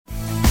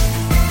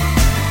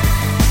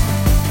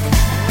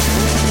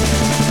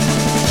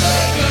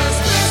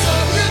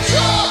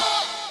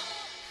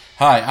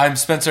Hi, I'm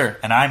Spencer.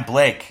 And I'm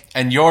Blake.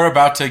 And you're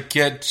about to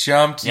get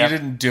jumped. Yep. You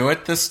didn't do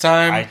it this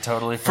time. I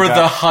totally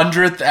forgot. For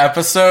the 100th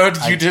episode,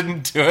 you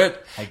didn't do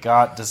it. I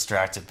got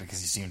distracted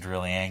because you seemed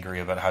really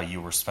angry about how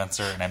you were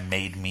Spencer, and it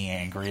made me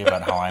angry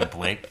about how I'm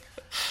Blake.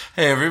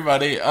 Hey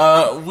everybody,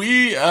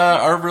 we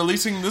are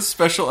releasing this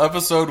special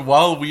episode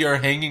while we are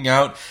hanging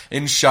out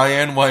in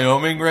Cheyenne,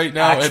 Wyoming right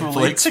now at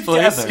Blake's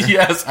place.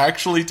 Yes,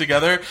 actually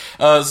together.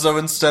 So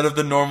instead of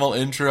the normal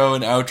intro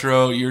and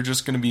outro, you're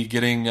just going to be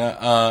getting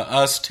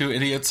us two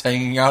idiots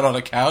hanging out on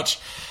a couch.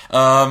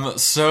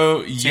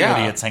 Two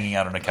idiots hanging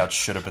out on a couch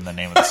should have been the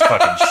name of this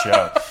fucking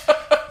show.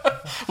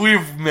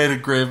 We've made a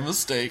grave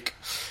mistake.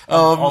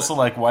 Also,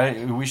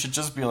 why we should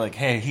just be like,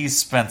 hey, he's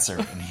Spencer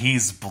and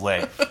he's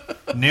Blake.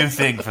 New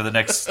thing for the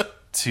next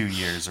 2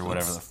 years or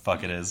whatever the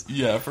fuck it is.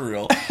 Yeah, for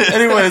real.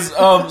 Anyways,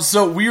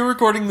 so we were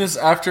recording this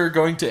after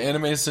going to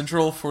Anime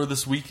Central for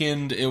this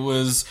weekend. It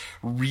was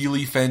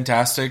really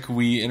fantastic.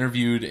 We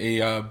interviewed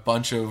a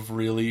bunch of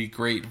really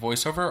great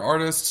voiceover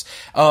artists.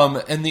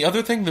 And the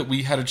other thing that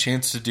we had a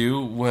chance to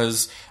do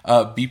was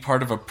be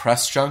part of a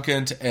press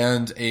junket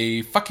and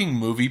a fucking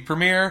movie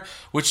premiere,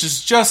 which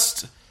is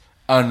just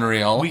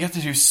unreal. We get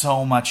to do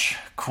so much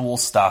cool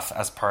stuff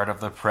as part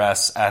of the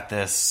press at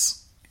this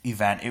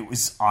event. It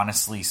was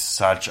honestly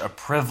such a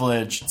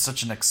privilege,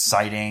 such an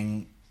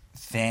exciting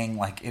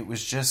thing. It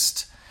was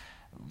just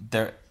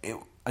there.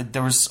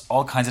 There was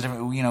all kinds of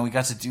different. We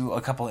got to do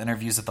a couple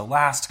interviews at the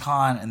last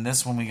con, and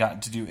this one we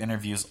got to do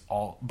interviews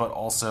but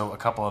also a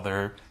couple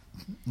other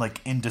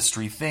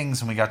industry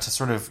things, and we got to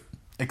sort of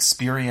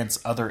experience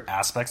other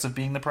aspects of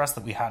being the press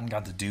that we hadn't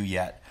got to do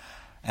yet.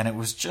 And it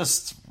was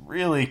just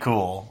really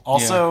cool.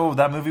 Also,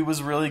 That movie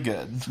was really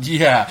good.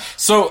 Yeah.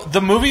 So the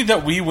movie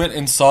that we went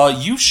and saw,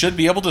 you should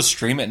be able to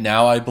stream it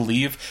now, I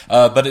believe.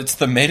 But it's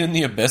the Made in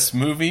the Abyss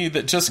movie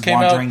that just came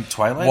out.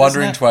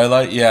 Wandering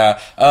Twilight, yeah.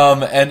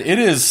 And it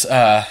is...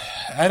 I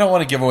don't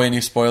want to give away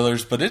any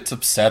spoilers, but it's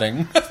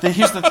upsetting.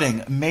 Here's the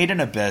thing. Made in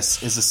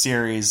Abyss is a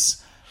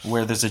series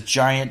where there's a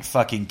giant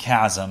fucking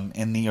chasm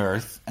in the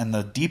earth, and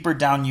the deeper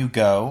down you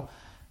go,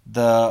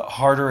 the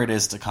harder it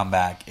is to come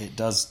back. It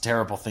does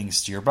terrible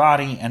things to your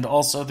body, and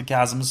also the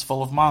chasm is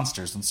full of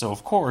monsters. And so,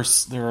 of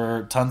course, there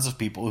are tons of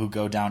people who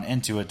go down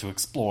into it to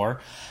explore.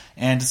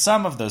 And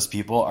some of those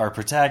people, our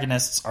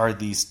protagonists, are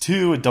these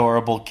two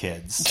adorable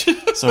kids.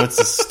 So it's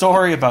a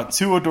story about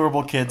two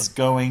adorable kids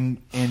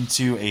going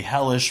into a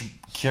hellish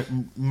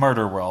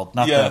murder world.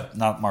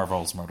 Not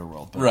Marvel's Murder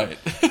World. But right.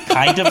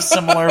 Kind of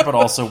similar, but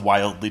also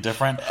wildly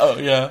different. Oh,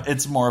 yeah.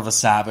 It's more of a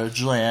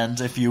savage land,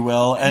 if you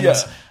will. And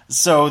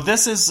so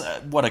this is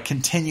a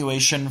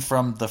continuation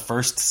from the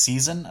first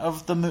season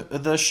of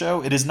the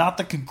show. It is not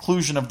the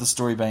conclusion of the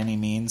story by any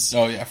means.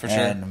 Oh yeah, for sure.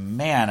 And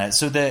man,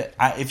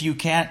 if you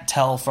can't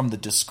tell from the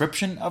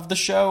description of the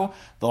show,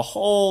 the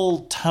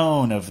whole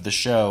tone of the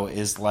show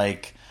is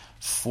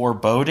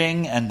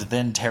foreboding, and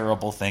then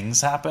terrible things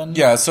happen.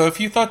 Yeah, so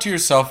if you thought to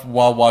yourself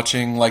while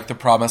watching The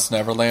Promised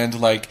Neverland,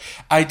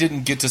 I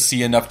didn't get to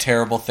see enough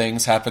terrible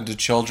things happen to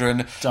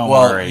children, Don't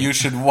worry. You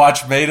should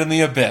watch Made in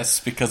the Abyss,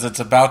 because it's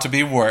about to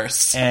be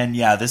worse. And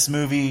yeah, this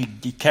movie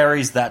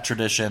carries that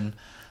tradition.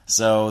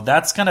 So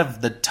that's kind of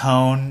the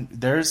tone.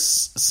 There's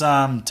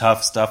some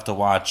tough stuff to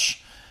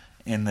watch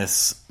in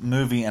this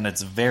movie, and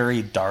it's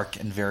very dark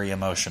and very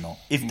emotional.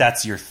 If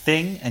that's your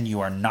thing and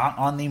you are not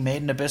on the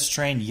Made in Abyss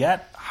train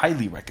yet,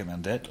 highly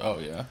recommend it. Oh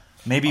yeah.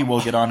 Maybe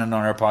we'll get on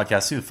our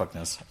podcast. Who the fuck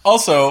knows?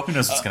 Also, who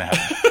knows what's going to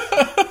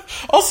happen?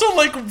 Also,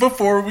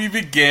 before we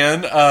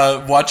began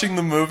watching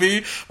the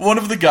movie, one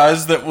of the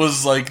guys that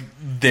was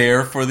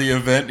there for the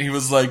event, he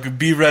was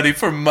 "Be ready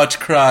for much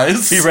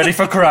cries. Be ready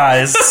for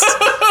cries."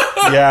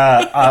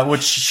 Yeah,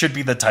 which should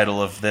be the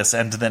title of this,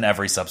 and then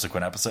every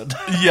subsequent episode.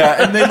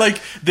 Yeah, and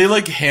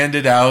they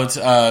handed out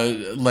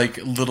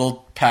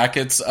little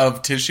packets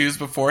of tissues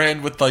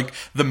beforehand with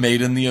the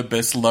Made in the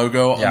Abyss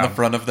logo on the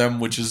front of them,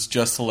 which is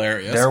just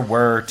hilarious. There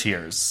were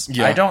tears.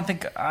 Yeah. I don't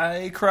think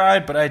I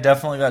cried, but I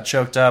definitely got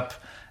choked up,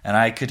 and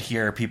I could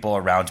hear people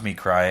around me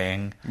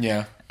crying.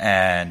 Yeah.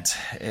 And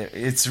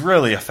it's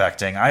really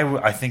affecting.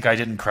 I think I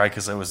didn't cry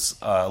because I was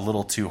a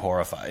little too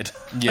horrified.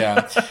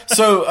 Yeah.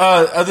 So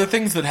other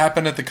things that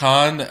happened at the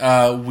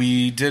con,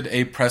 we did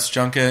a press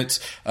junket.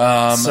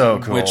 So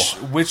cool.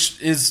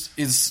 Which is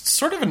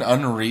sort of an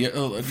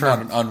unreal, not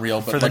an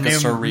unreal, but for the new a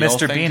surreal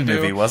Mr. thing Bean to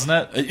movie, do.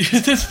 wasn't it?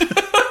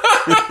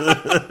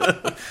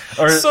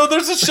 So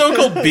there's a show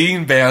called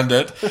Bean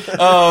Bandit,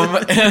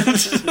 and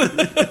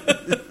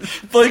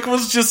Blake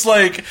was just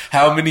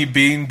how many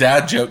Bean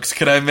dad jokes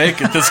can I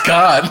make at this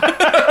con?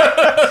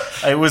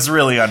 It was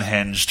really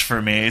unhinged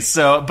for me.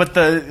 So, but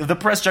the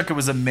press junket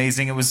was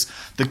amazing. It was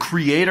the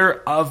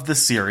creator of the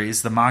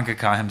series, the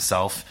mangaka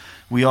himself.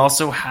 We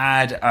also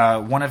had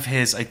one of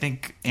his, I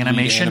think,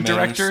 animation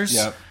directors.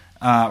 Yep.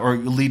 Or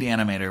lead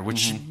animator,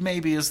 which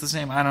maybe is the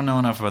same. I don't know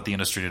enough about the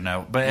industry to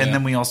know. And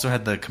then we also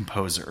had the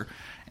composer.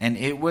 and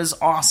it was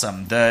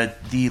awesome. The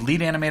lead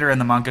animator and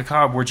the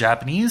mangaka were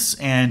Japanese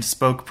and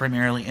spoke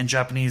primarily in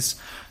Japanese,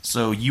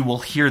 so you will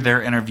hear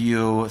their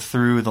interview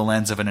through the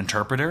lens of an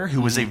interpreter who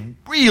was a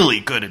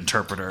really good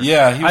interpreter.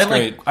 Yeah, he was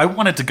great. I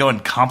wanted to go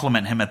and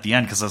compliment him at the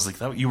end because I was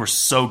like, "Oh, you were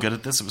so good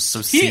at this. It was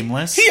so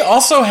seamless." He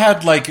also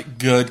had like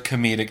good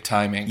comedic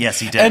timing. Yes,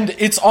 he did. And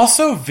it's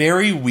also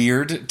very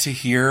weird to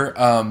hear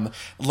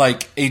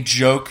like a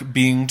joke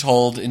being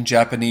told in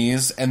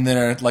Japanese and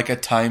then like a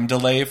time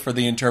delay for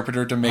the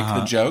interpreter to make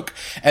the joke,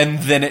 and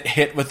then it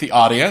hit with the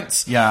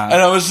audience. Yeah. And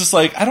I was just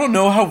like, I don't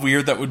know how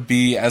weird that would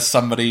be as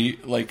somebody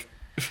like...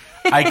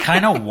 I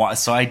kind of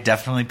so I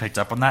definitely picked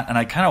up on that, and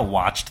I kind of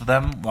watched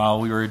them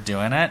while we were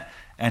doing it,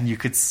 and you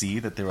could see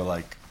that they were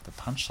like, the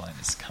punchline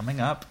is coming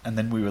up, and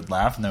then we would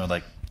laugh, and they were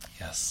like,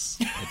 yes,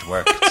 it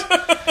worked.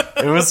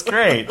 It was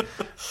great.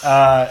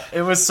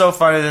 It was so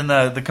funny. Then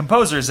the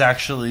composer is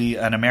actually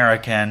an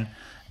American,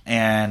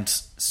 and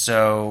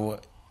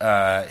so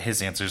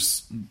his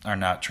answers are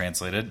not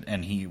translated,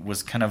 and he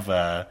was kind of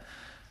a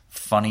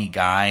funny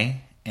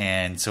guy.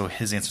 And so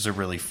his answers are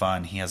really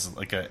fun. He has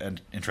like an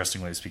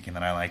interesting way of speaking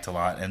that I liked a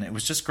lot. And it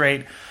was just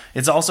great.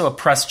 It's also a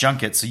press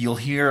junket, so you'll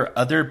hear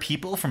other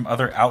people from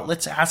other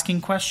outlets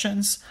asking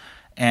questions.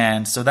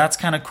 And so that's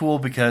kind of cool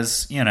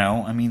because, you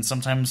know, I mean,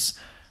 sometimes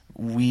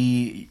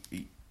we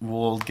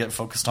will get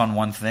focused on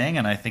one thing.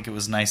 And I think it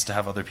was nice to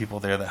have other people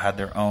there that had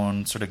their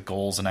own sort of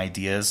goals and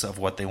ideas of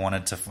what they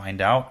wanted to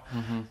find out.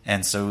 Mm-hmm.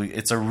 And so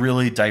it's a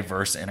really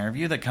diverse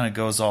interview that kind of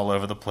goes all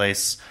over the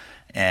place.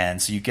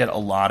 And so you get a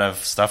lot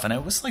of stuff, and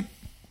it was like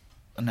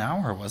an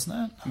hour,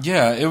 wasn't it?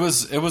 Yeah, it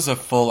was a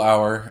full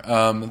hour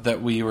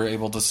that we were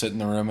able to sit in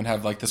the room and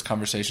have like this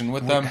conversation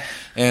with them.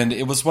 And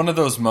it was one of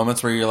those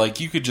moments where you're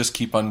like, you could just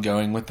keep on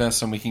going with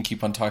this, and we can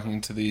keep on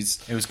talking to these.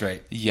 It was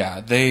great.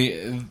 Yeah,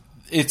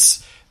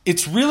 it's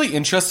really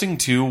interesting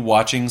too,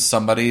 watching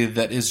somebody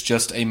that is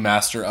just a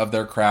master of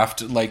their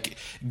craft, like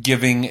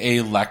giving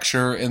a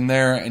lecture in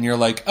there, and you're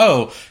like,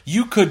 oh,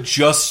 you could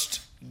just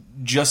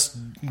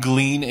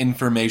glean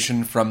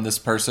information from this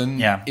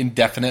person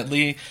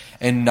indefinitely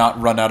and not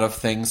run out of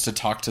things to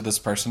talk to this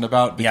person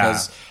about,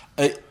 because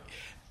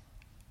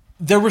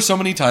there were so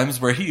many times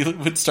where he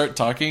would start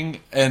talking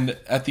and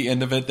at the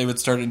end of it they would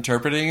start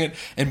interpreting it,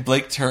 and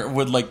Blake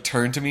would like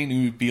turn to me and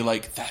he would be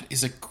like, that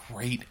is a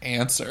great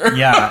answer.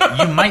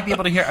 Yeah, you might be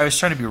able to hear. I was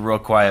trying to be real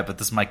quiet, but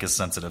this mic is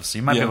sensitive, so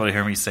you might be able to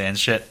hear me saying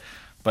shit.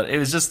 But it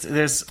was just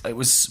it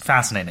was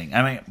fascinating.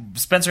 I mean,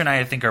 Spencer and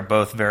I think are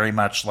both very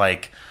much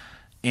like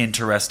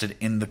interested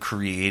in the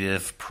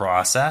creative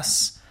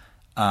process.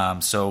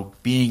 So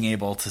being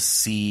able to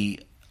see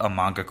a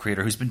manga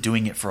creator who's been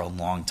doing it for a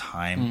long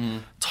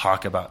time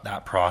talk about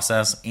that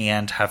process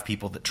and have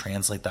people that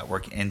translate that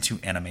work into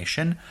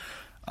animation,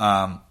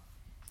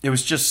 it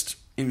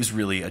was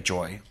really a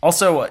joy.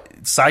 Also,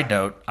 side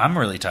note, I'm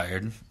really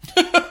tired.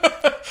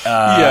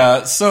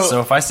 So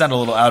if I sound a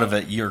little out of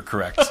it, you're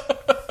correct.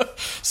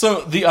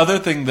 So the other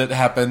thing that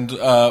happened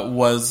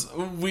was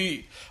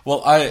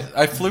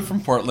I flew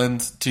from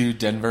Portland to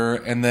Denver,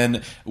 and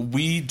then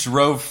we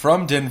drove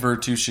from Denver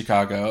to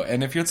Chicago.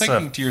 And if you're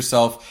thinking to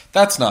yourself,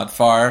 that's not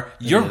far,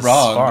 you're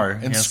wrong. Far.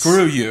 And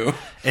screw you.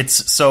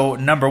 So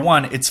number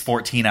one, it's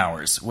 14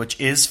 hours, which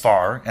is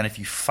far. And if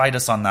you fight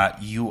us on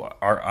that, you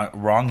are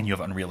wrong and you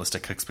have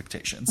unrealistic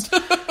expectations.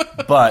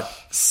 But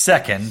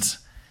second,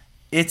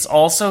 it's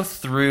also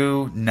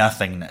through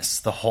nothingness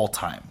the whole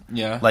time.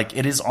 Yeah. Like,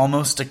 it is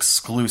almost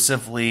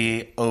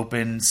exclusively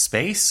open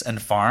space and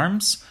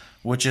farms,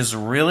 which is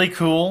really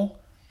cool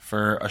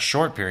for a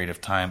short period of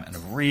time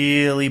and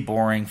really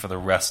boring for the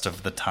rest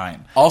of the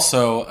time.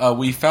 Also,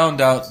 we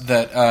found out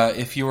that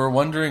if you were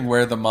wondering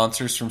where the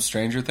monsters from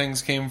Stranger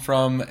Things came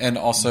from, and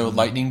also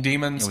lightning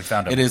demons, we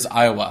found it is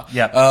Iowa.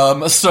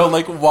 Yeah. So,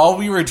 like, while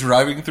we were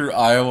driving through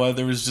Iowa,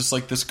 there was just,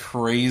 like, this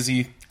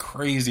crazy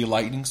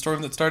lightning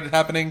storm that started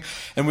happening,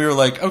 and we were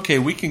like, okay,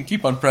 we can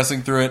keep on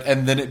pressing through it,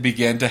 and then it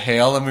began to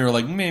hail, and we were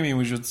like, maybe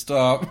we should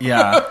stop.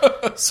 Yeah.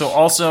 So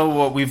also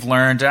what we've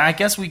learned, and I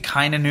guess we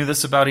kind of knew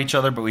this about each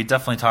other, but we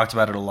definitely talked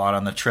about it a lot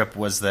on the trip,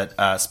 was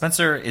that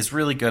Spencer is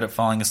really good at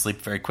falling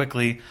asleep very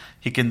quickly.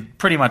 He can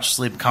pretty much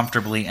sleep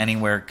comfortably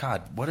anywhere.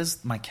 God, what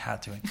is my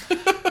cat doing?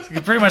 He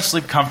can pretty much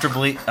sleep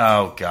comfortably.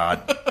 Oh,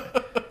 God.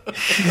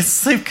 He can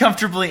sleep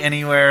comfortably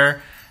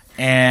anywhere,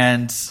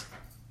 and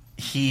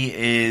he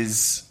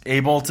is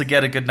able to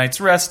get a good night's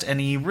rest, and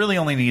he really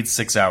only needs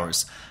 6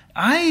 hours.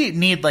 I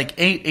need like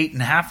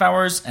 8.5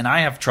 hours, and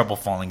I have trouble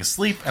falling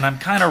asleep, and I'm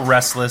kind of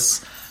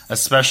restless,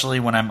 especially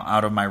when I'm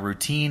out of my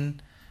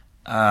routine.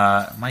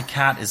 My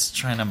cat is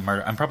trying to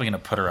murder. I'm probably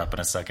going to put her up in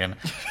a second.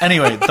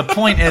 Anyway, the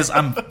point is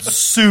I'm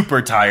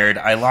super tired.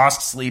 I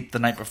lost sleep the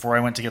night before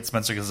I went to get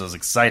Spencer because I was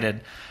excited,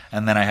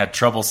 and then I had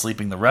trouble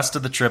sleeping the rest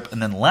of the trip, and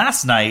then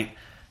last night,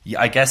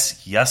 I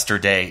guess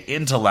yesterday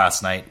into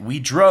last night, we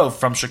drove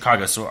from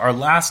Chicago. So our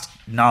last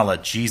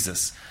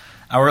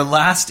our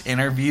last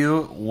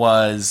interview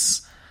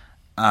was,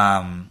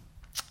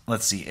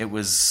 let's see,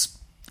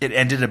 it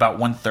ended about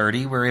 1:30.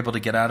 We were able to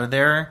get out of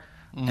there.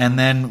 And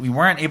then we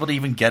weren't able to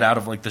even get out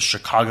of like the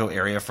Chicago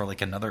area for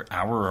like another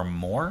hour or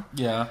more.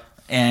 Yeah.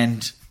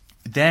 And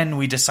then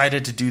we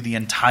decided to do the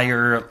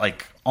entire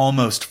like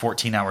almost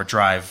 14-hour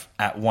drive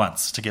at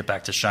once to get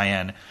back to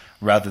Cheyenne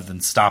rather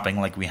than stopping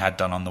like we had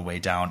done on the way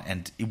down.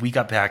 And we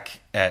got back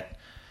at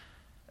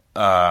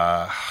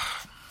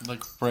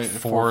like right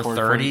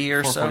 4:30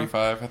 or so, 4:45,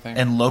 I think,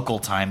 and local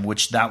time,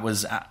 which that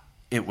was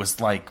it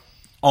was like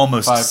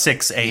almost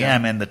 6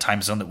 a.m. in the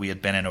time zone that we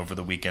had been in over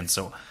the weekend.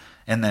 So,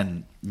 and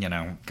then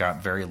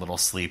got very little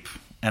sleep,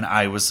 and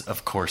I was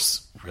of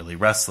course really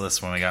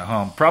restless when we got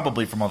home,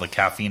 probably from all the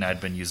caffeine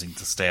I'd been using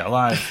to stay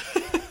alive.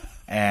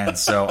 And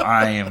so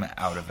I am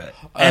out of it.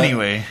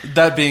 Anyway,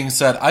 that being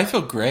said, I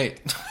feel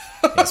great.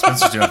 Yeah,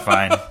 Spencer's doing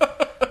fine.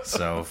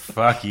 So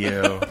fuck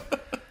you.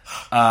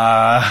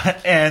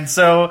 And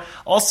so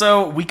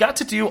also we got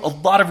to do a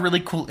lot of really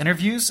cool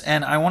interviews,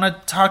 and I want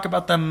to talk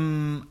about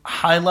them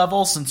high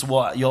level since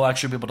you'll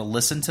actually be able to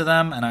listen to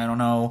them. And I don't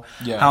know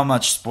how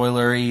much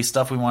spoilery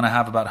stuff we want to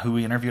have about who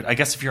we interviewed. I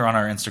guess if you're on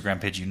our Instagram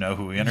page, you know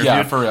who we interviewed.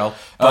 Yeah, for real.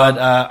 But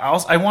I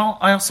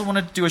also want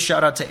to do a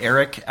shout out to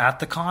Eric at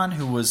the con,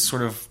 who was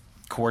sort of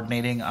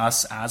coordinating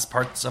us as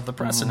parts of the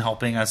press and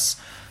helping us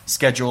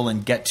schedule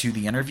and get to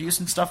the interviews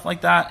and stuff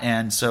like that.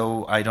 And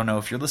so I don't know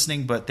if you're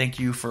listening, but thank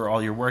you for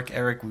all your work,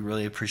 Eric. We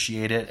really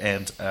appreciate it.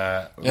 And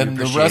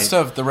the rest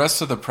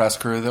of the press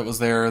crew that was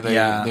there,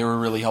 they were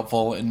really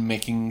helpful in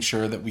making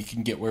sure that we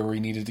can get where we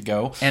needed to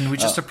go. And we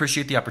just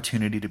appreciate the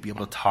opportunity to be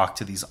able to talk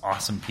to these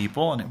awesome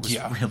people, and it was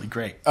really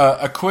great.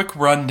 A quick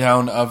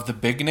rundown of the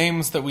big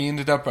names that we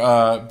ended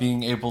up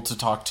being able to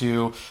talk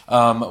to.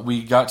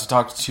 We got to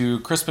talk to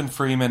Crispin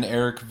Freeman,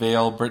 Eric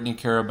Vale, Brittany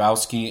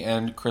Karabowski,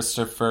 and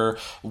Christopher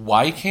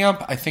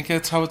Wycamp. I think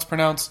that's how it's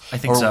pronounced. I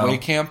think so.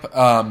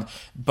 Wycamp.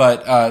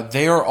 But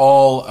they are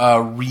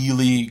all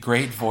really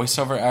great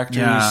voiceover actors.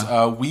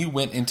 Yeah. We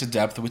went into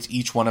depth with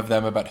each one of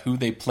them about who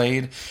they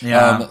played.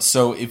 Yeah.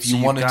 So if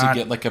you wanted to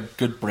get like a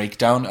good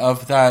breakdown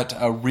of that,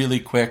 really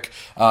quick,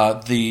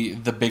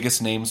 the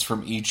biggest names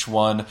from each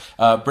one.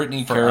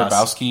 Brittany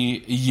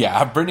Karabowski.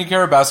 Yeah, Brittany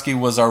Karabowski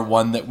was our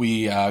one that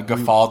we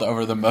guffawed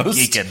over the most.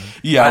 Geeking.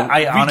 Yeah,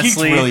 I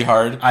honestly geeked really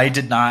hard. I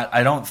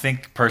don't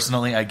think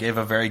personally I gave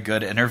a very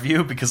good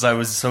interview because I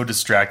was so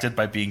distracted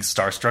by being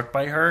starstruck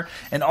by her,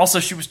 and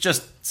also she was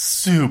just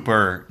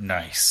super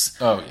nice.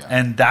 Oh yeah.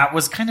 And that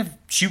was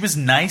she was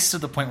nice to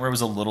the point where it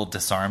was a little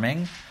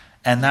disarming,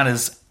 and that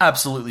is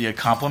absolutely a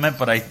compliment,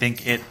 but I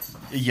think it,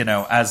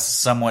 as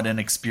somewhat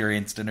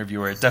inexperienced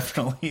interviewer, it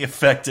definitely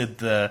affected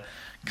the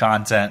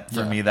content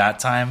for me that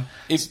time.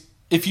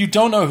 If you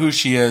don't know who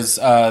she is,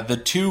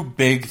 the two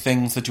big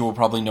things that you will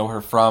probably know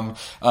her from,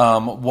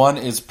 one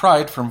is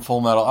Pride from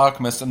Full Metal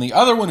Alchemist, and the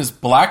other one is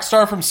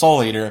Blackstar from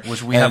Soul Eater,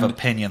 which we have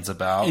opinions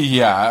about.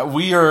 Yeah,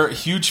 we are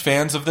huge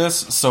fans of this,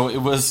 so it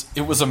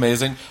was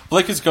amazing.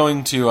 Blake is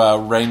going to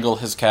wrangle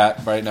his cat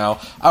right now.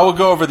 I will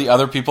go over the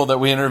other people that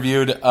we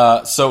interviewed.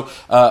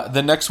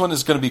 The next one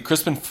is going to be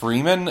Crispin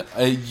Freeman.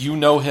 You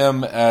know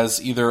him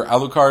as either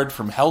Alucard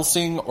from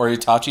Hellsing or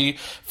Itachi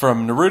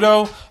from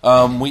Naruto.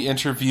 We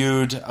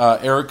interviewed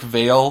Eric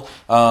Vale,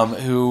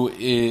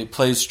 who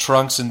plays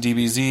Trunks in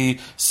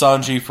DBZ,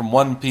 Sanji from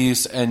One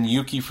Piece, and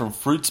Yuki from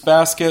Fruits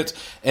Basket.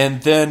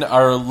 And then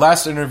our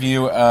last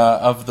interview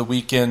of the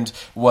weekend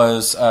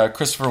was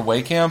Christopher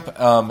Wycamp,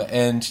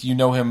 and you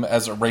know him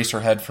as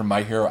Eraserhead from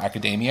My Hero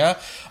Academia.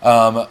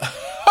 Son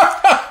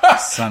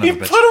of he a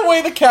bitch. put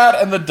away the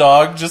cat, and the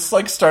dog just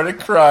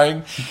started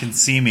crying. He can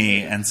see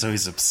me, and so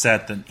he's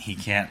upset that he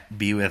can't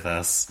be with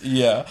us.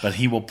 Yeah. But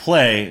he will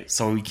play,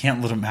 so we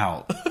can't let him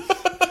out.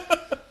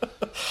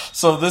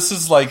 So this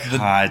is like the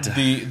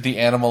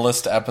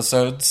Animalist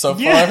episode so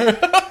far. Yeah.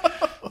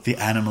 The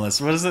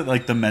Animalist. What is it?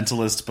 Like the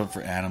Mentalist, but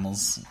for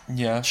animals?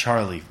 Yeah.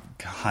 Charlie.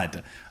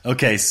 God.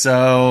 Okay,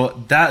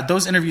 so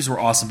those interviews were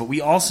awesome, but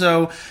we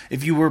also,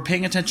 if you were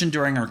paying attention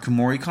during our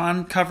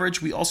KumoriCon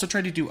coverage, we also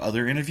tried to do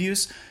other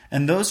interviews,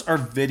 and those are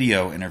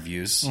video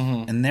interviews,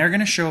 and they're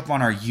going to show up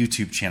on our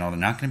YouTube channel. They're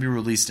not going to be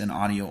released in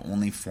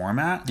audio-only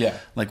format,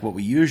 like what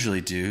we usually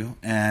do,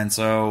 and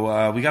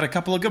so we got a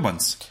couple of good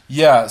ones.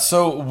 Yeah,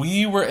 so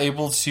we were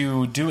able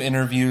to do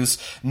interviews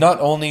not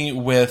only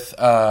with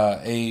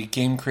a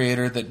game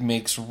creator that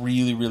makes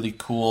really, really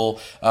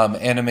cool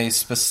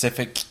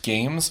anime-specific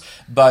games,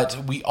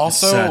 but we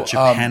also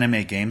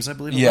Japanime Games, I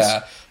believe.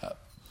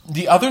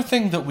 The other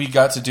thing that we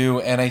got to do,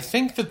 and I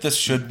think that this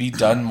should be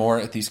done more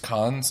at these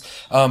cons,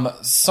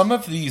 some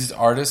of these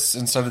artists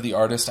inside of the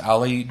Artist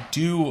Alley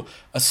do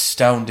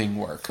astounding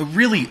work.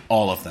 Really,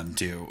 all of them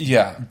do.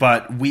 Yeah.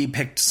 But we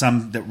picked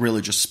some that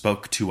really just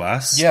spoke to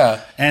us.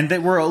 Yeah. And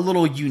that were a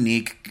little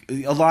unique.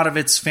 A lot of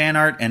it's fan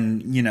art,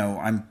 and,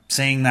 I'm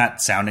saying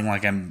that sounding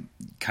like I'm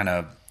kind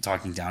of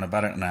talking down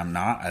about it, and I'm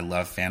not. I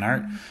love fan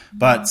art.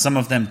 But some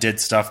of them did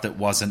stuff that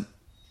wasn't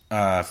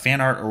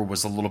fan art or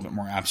was a little bit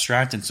more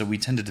abstract, and so we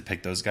tended to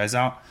pick those guys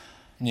out.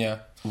 Yeah.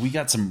 We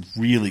got some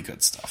really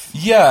good stuff.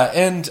 Yeah,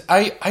 and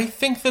I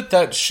think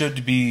that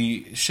should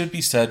be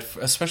said,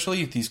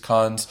 especially at these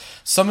cons.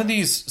 Some of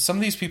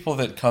these people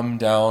that come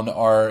down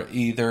are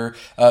either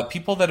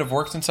people that have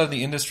worked inside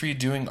the industry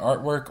doing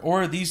artwork,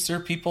 or these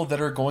are people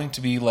that are going to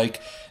be like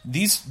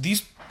these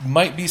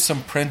might be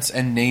some prints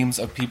and names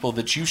of people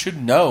that you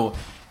should know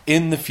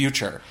in the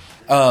future.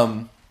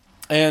 And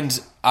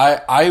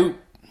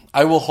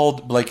I will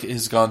hold, Blake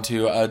has gone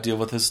to deal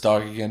with his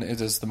dog again.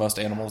 It is the most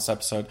animals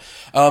episode.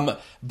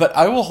 But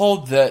I will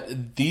hold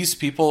that these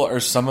people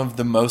are some of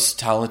the most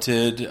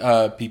talented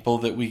people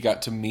that we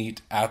got to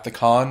meet at the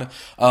con.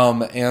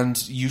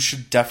 And you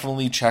should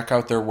definitely check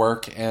out their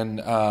work. And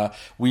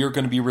we are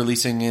going to be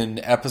releasing an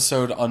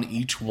episode on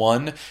each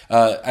one.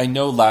 I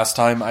know last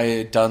time I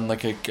had done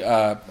like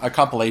a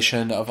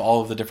compilation of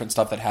all of the different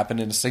stuff that happened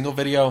in a single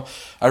video.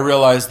 I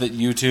realized that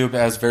YouTube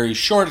has very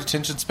short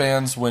attention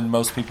spans when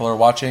most people are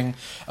watching.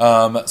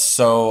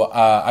 So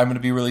I'm going to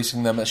be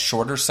releasing them as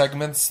shorter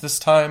segments this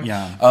time.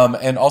 Yeah.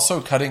 And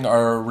also cutting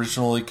our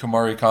originally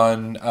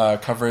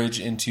KumariCon coverage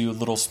into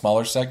little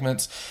smaller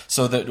segments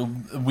so that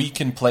we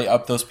can play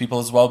up those people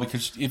as well.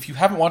 Because if you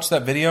haven't watched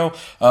that video,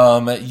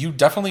 you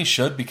definitely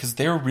should, because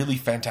they're really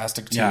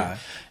fantastic too. Yeah.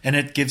 And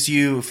it gives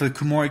you, for the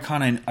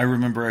KumariCon, I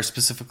remember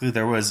specifically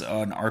there was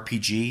an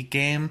RPG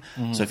game.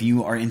 Mm-hmm. So if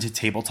you are into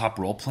tabletop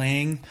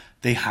role-playing,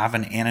 they have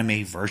an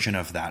anime version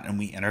of that, and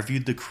we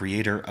interviewed the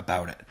creator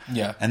about it.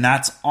 Yeah. And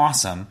that's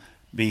awesome,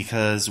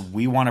 because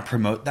we want to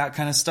promote that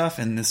kind of stuff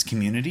in this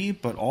community,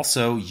 but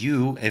also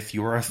you, if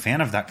you're a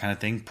fan of that kind of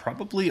thing,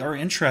 probably are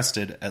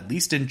interested, at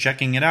least in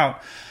checking it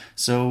out.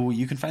 So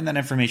you can find that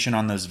information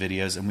on those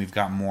videos, and we've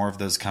got more of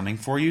those coming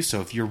for you.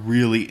 So if you're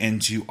really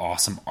into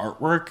awesome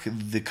artwork,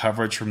 the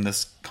coverage from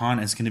this con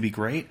is going to be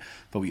great.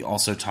 But we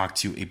also talked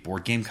to a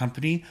board game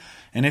company.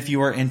 And if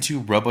you are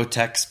into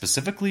Robotech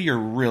specifically, you're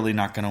really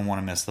not going to want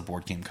to miss the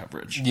board game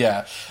coverage.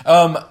 Yeah.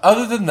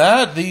 Other than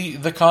that,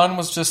 the con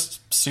was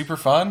just super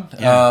fun.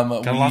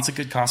 Yeah. Got lots of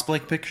good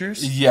cosplay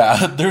pictures.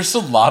 Yeah, there's a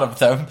lot of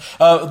them.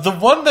 The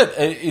one that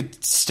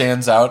it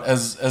stands out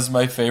as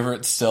my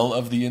favorite still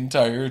of the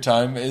entire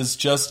time is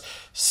just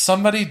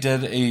somebody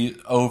did a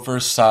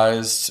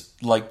oversized,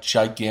 like,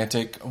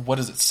 gigantic, what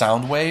is it,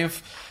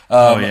 Soundwave?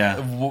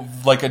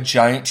 Like a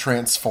giant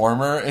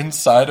transformer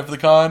inside of the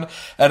con,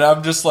 and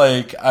I'm just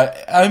like,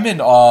 I'm in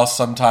awe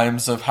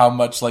sometimes of how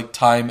much like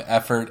time,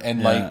 effort,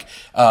 and like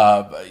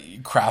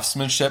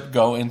craftsmanship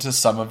go into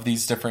some of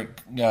these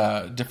different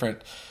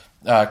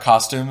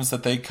costumes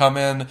that they come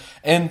in,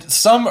 and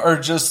some are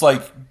just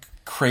like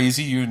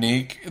crazy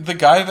unique. The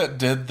guy that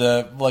did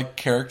the like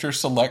character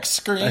select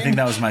screen, I think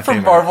that was my from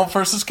favorite. Marvel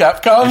vs.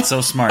 Capcom. It's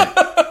so smart.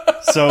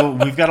 So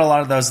we've got a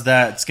lot of those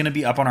that's going to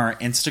be up on our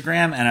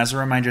Instagram. And as a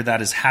reminder,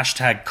 that is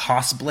hashtag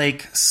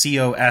Cosblake,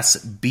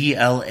 COSBLAKE.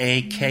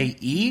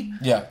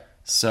 Yeah.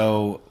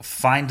 So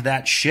find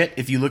that shit.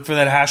 If you look for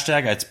that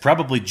hashtag, it's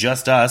probably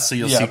just us. So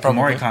you'll see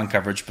KumariCon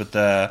coverage. But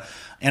the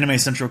Anime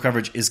Central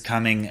coverage is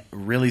coming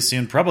really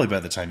soon. Probably by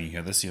the time you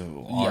hear this,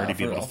 you'll already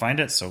be able to find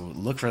it. So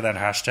look for that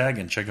hashtag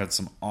and check out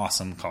some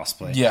awesome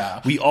cosplay.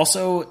 Yeah. We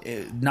also,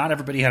 not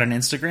everybody had an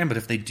Instagram, but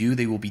if they do,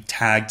 they will be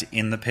tagged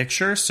in the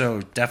picture. So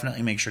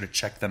definitely make sure to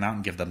check them out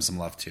and give them some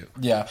love too.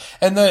 Yeah.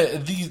 And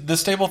the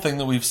stable thing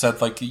that we've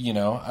said, like, you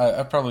know,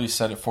 I probably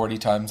said it 40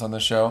 times on the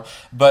show,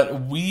 but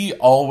we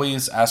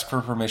always ask for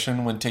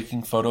permission when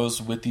taking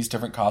photos with these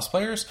different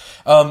cosplayers.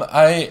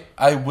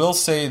 I will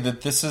say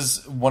that this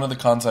is one of the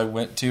cons I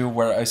went to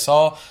where I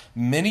saw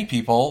many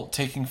people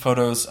taking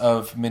photos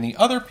of many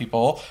other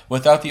people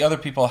without the other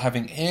people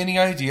having any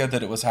idea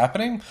that it was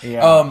happening.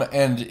 Yeah.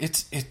 And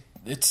it's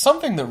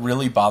something that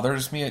really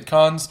bothers me at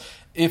cons.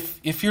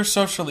 If you're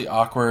socially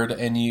awkward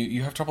and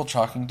you have trouble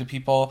talking to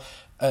people,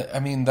 I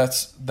mean,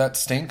 that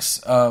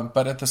stinks.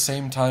 But at the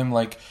same time,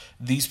 like,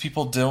 these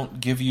people don't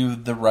give you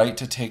the right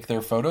to take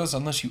their photos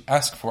unless you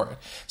ask for it.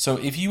 So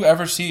if you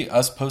ever see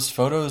us post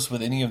photos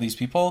with any of these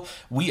people,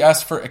 we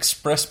ask for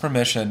express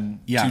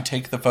permission to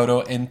take the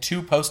photo and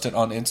to post it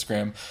on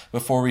Instagram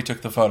before we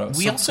took the photo.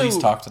 So please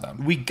talk to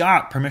them. We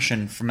got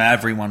permission from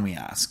everyone we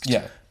asked.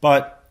 Yeah.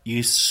 But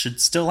you should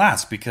still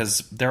ask, because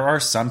there are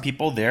some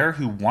people there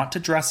who want to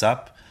dress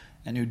up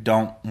and who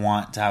don't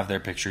want to have their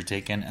picture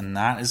taken, and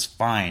that is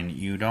fine.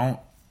 You don't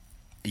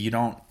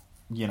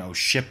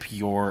ship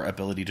your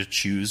ability to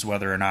choose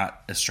whether or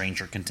not a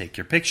stranger can take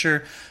your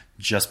picture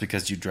just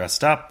because you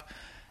dressed up.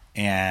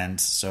 And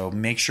so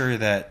make sure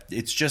that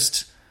it's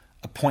just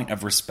a point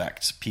of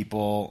respect.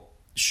 People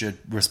should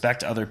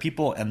respect other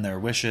people and their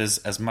wishes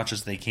as much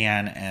as they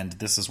can, and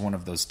this is one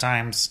of those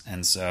times.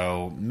 And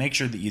so make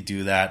sure that you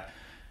do that.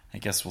 I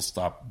guess we'll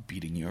stop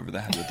beating you over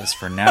the head with this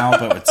for now,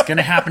 but it's going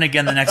to happen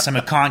again the next time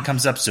a con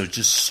comes up, so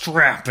just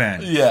strap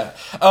in. Yeah.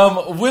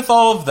 With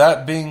all of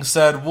that being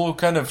said, we'll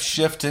kind of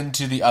shift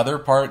into the other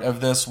part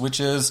of this, which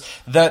is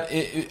that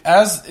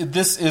as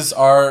this is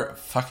our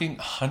fucking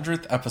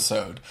 100th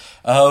episode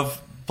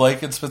of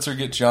Blake and Spencer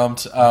Get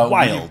Jumped.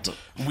 Wild.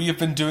 We have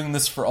been doing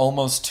this for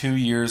almost 2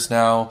 years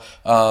now.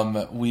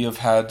 We have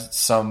had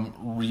some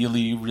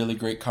really, really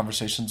great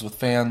conversations with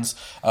fans.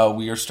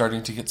 We are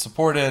starting to get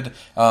supported.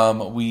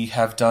 We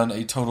have done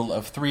a total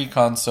of 3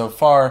 cons so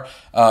far.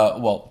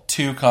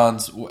 2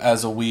 cons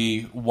as a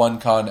we, 1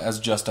 con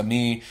as just a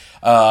me.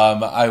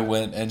 I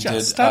went and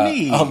did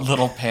a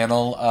little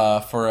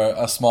panel for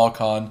a small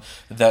con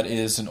that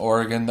is in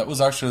Oregon. That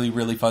was actually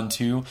really fun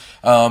too.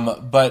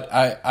 But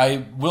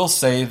I will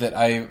say that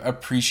I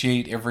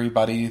appreciate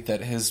everybody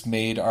that has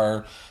made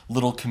our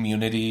little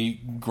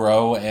community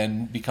grow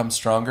and become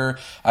stronger.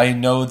 I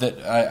know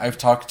that I've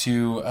talked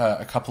to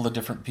a couple of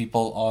different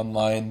people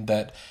online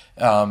that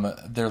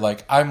they're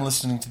like, I'm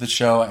listening to the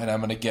show and I'm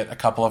going to get a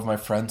couple of my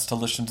friends to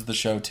listen to the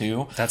show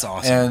too. That's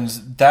awesome. And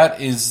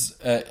that is,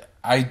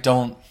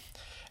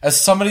 as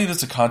somebody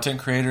that's a content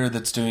creator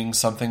that's doing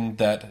something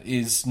that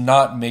is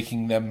not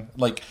making them,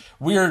 like,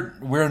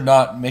 we're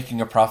not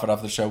making a profit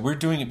off the show. We're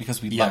doing it because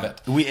we love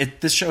it.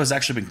 This show has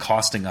actually been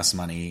costing us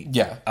money.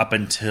 Yeah. Up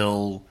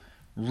until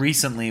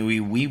recently,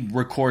 we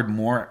record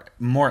more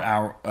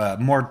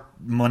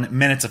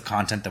minutes of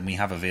content than we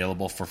have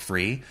available for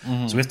free.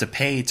 Mm-hmm. So we have to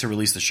pay to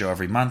release the show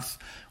every month.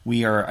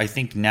 We are, I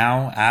think,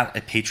 now at a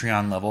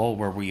Patreon level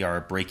where we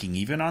are breaking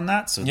even on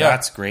that. So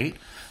that's great.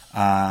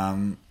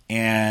 And,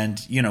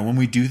 when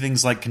we do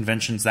things like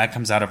conventions, that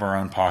comes out of our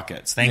own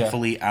pockets.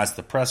 Thankfully, as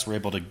the press, we're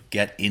able to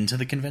get into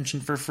the convention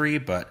for free,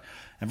 but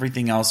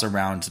everything else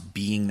around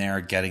being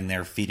there, getting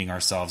there, feeding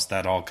ourselves,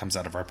 that all comes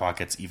out of our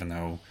pockets, even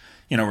though,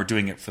 we're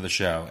doing it for the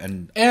show.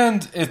 And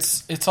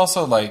it's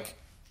also like,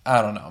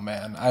 I don't know,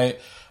 man.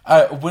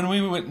 When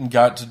we went and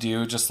got to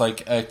do just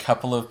like a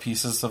couple of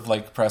pieces of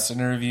like press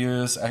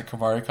interviews at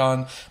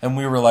KamariCon, and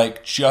we were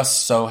like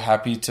just so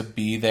happy to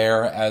be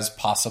there as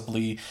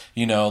possibly,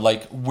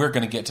 like we're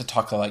going to get to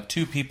talk to like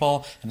 2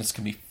 people and it's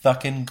going to be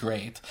fucking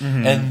great.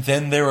 Mm-hmm. And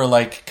then they were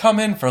like, come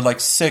in for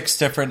like 6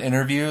 different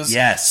interviews.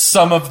 Yes.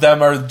 Some of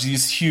them are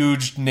these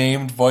huge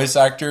named voice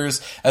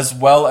actors as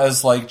well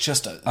as like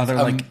just other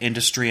like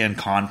industry and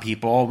con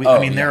people.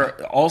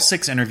 All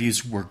 6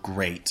 interviews were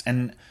great.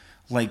 And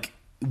like,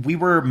 we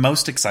were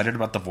most excited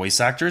about the voice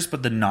actors,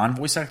 but the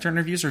non-voice actor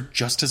interviews are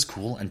just as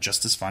cool and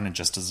just as fun and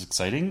just as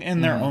exciting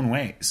in their own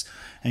ways.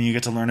 And you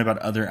get to learn about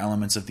other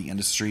elements of the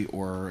industry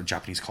or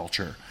Japanese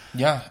culture.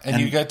 Yeah, and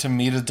you get to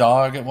meet a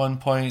dog at one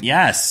point.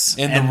 Yes.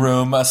 In the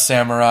room, a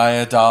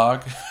samurai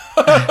dog.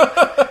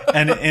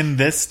 And in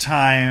this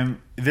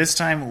time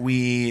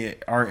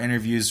our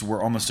interviews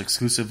were almost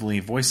exclusively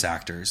voice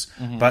actors,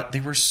 but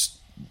they were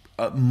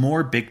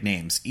more big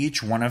names.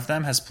 Each one of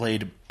them has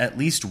played at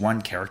least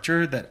one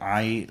character that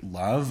I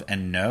love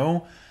and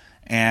know,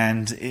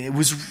 and it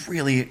was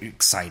really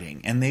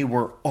exciting. And they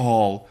were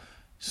all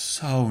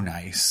so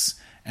nice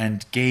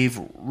and gave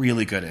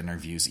really good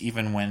interviews.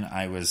 Even when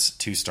I was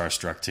too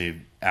starstruck to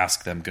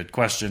ask them good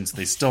questions,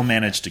 they still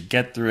managed to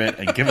get through it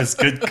and give us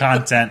good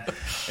content.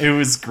 It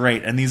was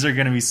great, and these are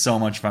going to be so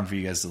much fun for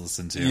you guys to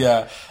listen to.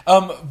 Yeah,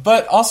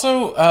 but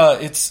also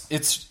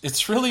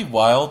it's really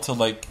wild to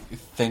like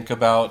think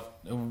about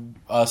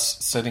us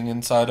sitting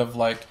inside of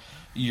like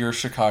your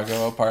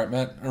Chicago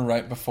apartment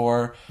right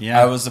before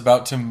I was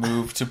about to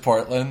move to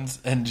Portland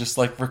and just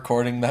like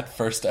recording that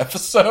first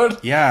episode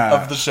of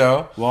the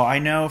show. Well, I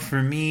know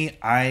for me,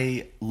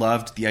 I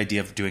loved the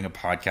idea of doing a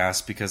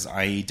podcast because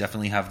I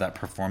definitely have that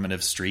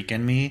performative streak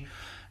in me.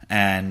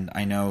 And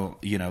I know,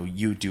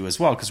 you do as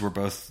well, because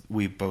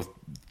we both,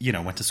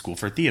 went to school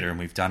for theater and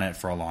we've done it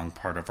for a long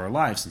part of our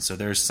lives. And so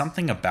there's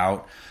something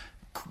about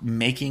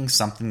making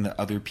something that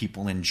other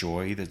people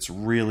enjoy that's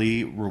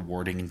really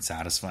rewarding and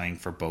satisfying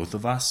for both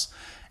of us.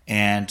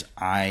 And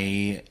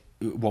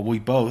we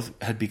both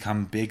had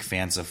become big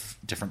fans of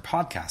different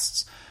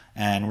podcasts,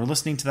 and we're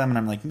listening to them, and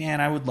I'm like,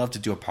 man, I would love to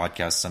do a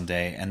podcast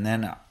someday. And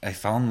then I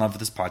fell in love with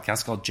this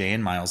podcast called Jay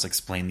and Miles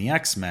Explain the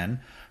X-Men,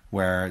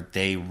 where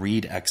they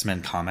read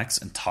X-Men comics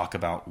and talk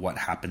about what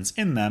happens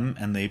in them,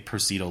 and they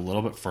proceed a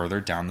little bit further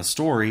down the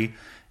story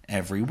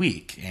every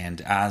week.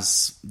 And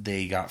as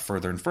they got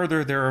further and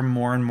further, there are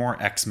more and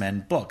more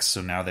X-Men books.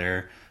 So now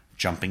they're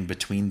jumping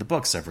between the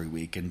books every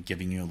week and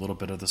giving you a little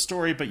bit of the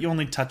story, but you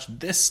only touch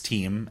this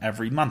team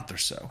every month or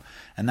so.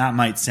 And that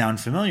might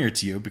sound familiar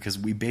to you because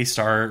we based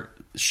our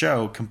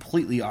show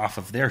completely off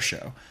of their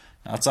show.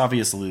 Now, it's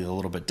obviously a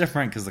little bit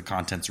different because the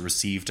content's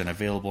received and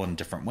available in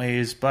different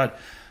ways, but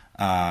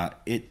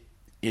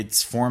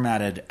it's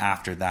formatted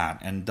after that.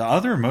 And the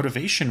other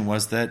motivation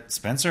was that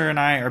Spencer and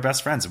I are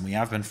best friends, and we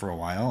have been for a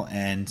while,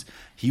 and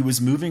he was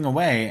moving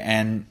away,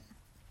 and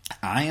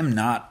I am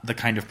not the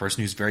kind of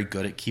person who's very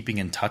good at keeping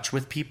in touch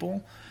with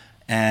people,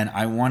 and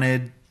I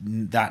wanted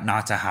that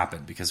not to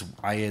happen because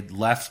I had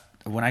left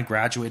when I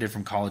graduated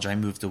from college. I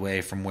moved away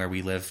from where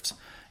we lived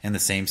in the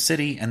same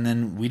city, and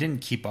then we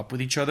didn't keep up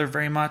with each other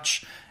very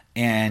much,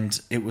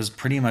 and it was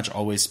pretty much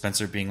always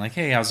Spencer being like,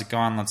 hey, how's it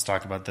going? Let's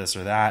talk about this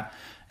or that.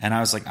 And I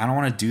was like, I don't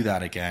want to do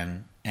that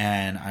again.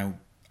 And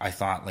I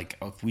thought, like,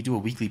 if we do a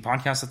weekly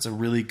podcast, that's a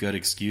really good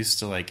excuse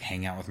to, like,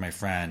 hang out with my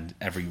friend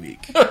every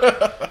week.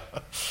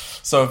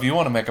 So if you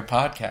want to make a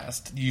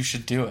podcast, you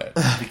should do it,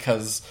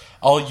 because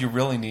all you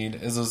really need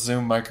is a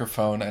Zoom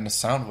microphone and a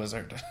sound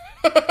wizard.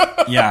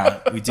 Yeah,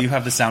 we do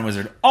have the sound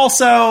wizard.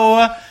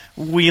 Also,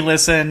 we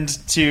listened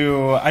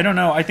to, I don't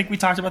know, I think we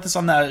talked about this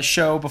on the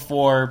show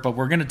before, but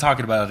we're going to talk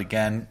about it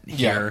again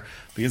here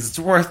because it's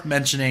worth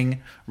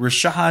mentioning.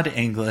 Rashad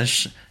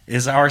English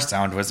is our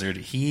sound wizard.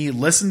 He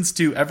listens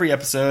to every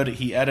episode,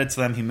 he edits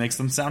them, he makes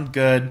them sound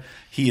good.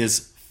 He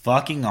is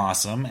fucking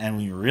awesome, and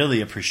we really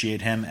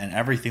appreciate him and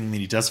everything that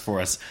he does for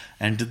us.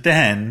 And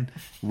then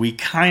we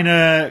kind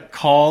of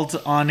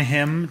called on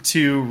him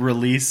to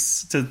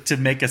release, to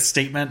make a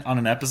statement on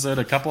an episode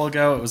a couple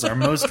ago. It was our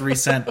most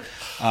recent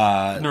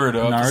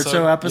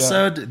Naruto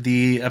episode. Yeah.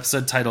 The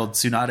episode titled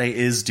Tsunade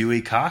is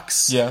Dewey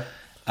Cox. Yeah.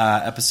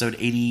 Episode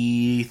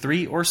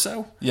 83 or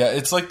so. Yeah,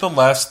 it's like the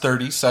last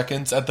 30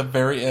 seconds at the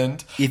very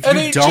end. If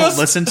you don't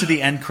listen to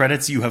the end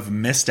credits, you have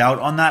missed out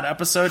on that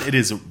episode. It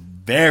is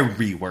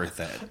very worth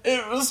it.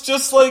 It was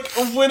just like,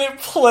 when it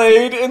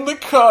played in the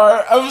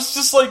car, I was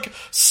just like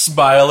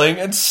smiling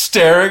and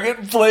staring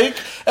at Blake,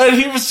 and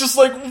he was just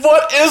like,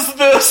 what is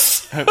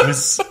this? It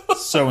was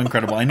so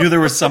incredible. I knew there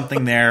was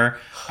something there.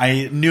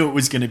 I knew it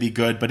was going to be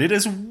good, but it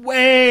is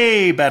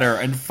way better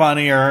and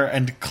funnier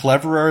and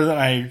cleverer than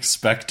I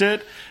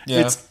expected.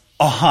 Yeah. It's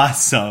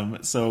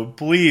awesome. So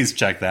please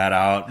check that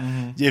out.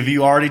 Mm-hmm. If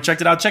you already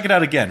checked it out, check it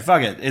out again.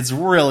 Fuck it. It's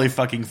really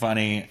fucking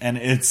funny, and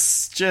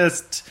it's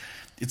just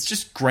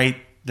great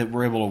that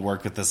we're able to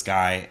work with this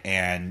guy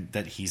and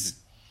that he's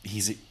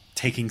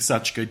taking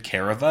such good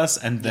care of us.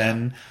 And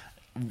then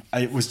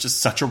it was just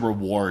such a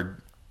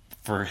reward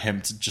for him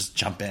to just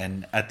jump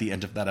in at the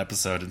end of that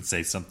episode and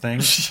say something.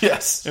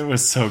 Yes. It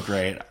was so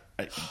great.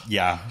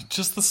 Yeah.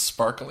 Just the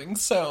sparkling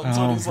sounds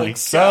when he's like,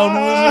 sound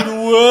wizard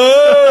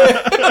away!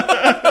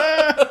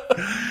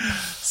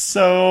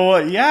 So,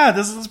 yeah,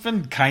 this has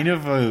been kind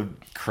of a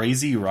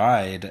crazy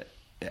ride.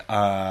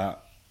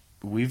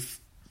 We've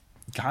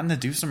gotten to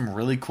do some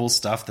really cool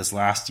stuff this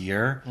last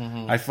year.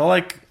 Mm-hmm. I feel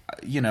like,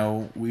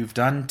 we've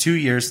done 2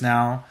 years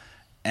now,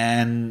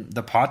 and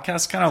the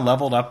podcast kind of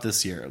leveled up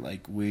this year.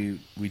 Like, we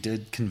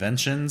did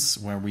conventions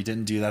where we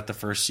didn't do that the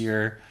first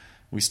year.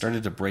 We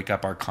started to break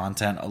up our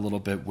content a little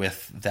bit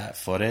with that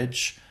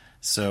footage.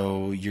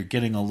 So you're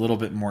getting a little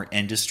bit more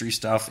industry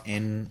stuff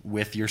in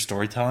with your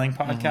storytelling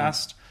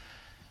podcast.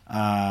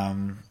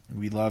 Mm-hmm.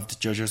 We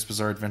loved JoJo's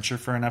Bizarre Adventure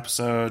for an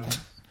episode.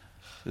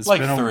 It's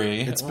like been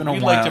 3. It's been a while.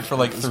 We liked it for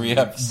like 3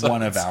 episodes.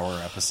 One of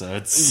our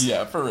episodes.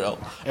 Yeah, for real.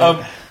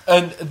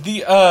 And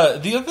the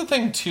other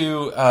thing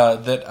too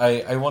that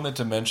I wanted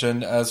to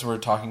mention as we're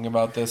talking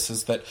about this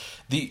is that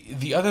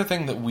the other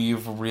thing that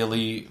we've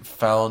really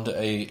found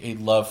a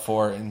love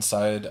for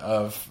inside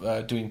of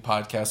doing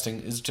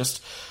podcasting is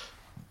just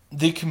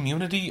the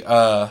community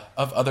of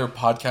other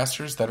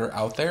podcasters that are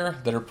out there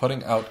that are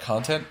putting out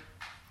content.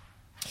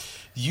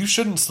 You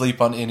shouldn't sleep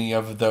on any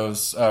of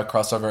those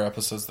crossover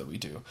episodes that we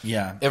do.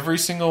 Yeah. Every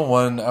single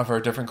one of our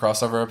different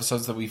crossover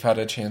episodes that we've had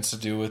a chance to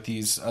do with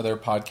these other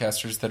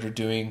podcasters that are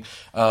doing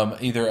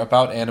either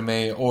about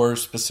anime or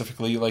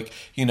specifically, like,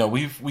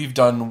 we've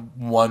done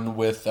one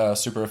with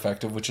Super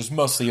Effective, which is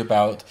mostly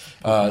about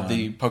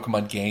the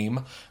Pokemon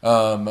game.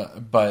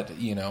 But,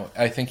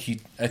 I think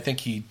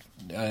he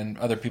and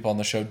other people on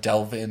the show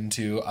delve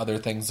into other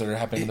things that are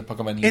happening in the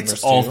Pokemon universe.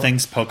 It's all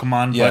things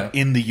Pokemon, but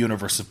in the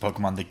universe of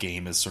Pokemon, the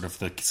game is sort of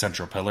the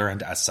central pillar,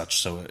 and as such,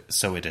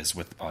 so it is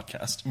with the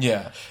podcast.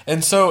 Yeah,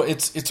 and so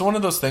it's one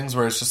of those things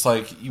where it's just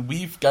like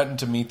we've gotten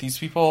to meet these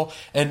people,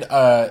 and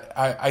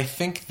I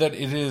think that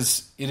it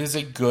is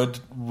a good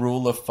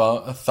rule of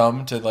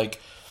thumb to like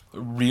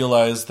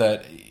realize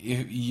that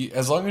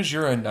as long as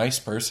you're a nice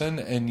person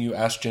and you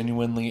ask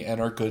genuinely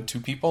and are good to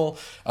people,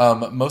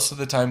 most of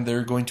the time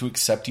they're going to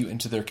accept you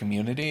into their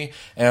community,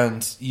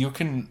 and you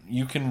can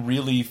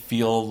really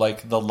feel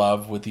like the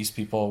love with these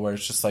people where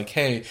it's just like,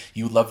 hey,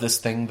 you love this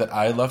thing that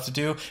I love to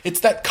do.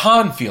 It's that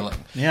con feeling.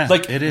 Yeah,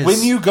 like it is.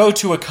 When you go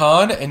to a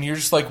con and you're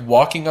just like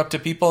walking up to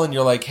people and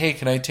you're like, hey,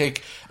 can I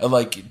take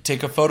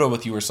a photo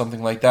with you or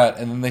something like that,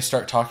 and then they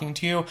start talking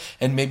to you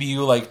and maybe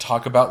you like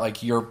talk about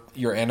like your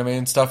anime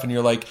and stuff, and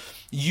you're like,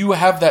 you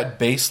have that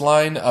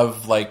baseline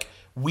of like,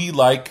 we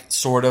like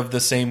sort of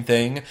the same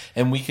thing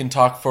and we can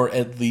talk for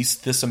at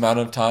least this amount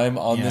of time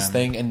on this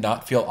thing and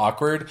not feel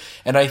awkward.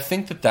 And I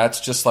think that that's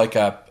just like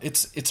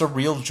it's a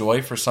real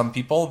joy for some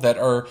people that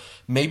are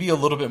maybe a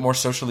little bit more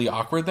socially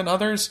awkward than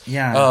others.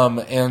 Yeah.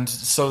 And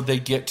so they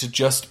get to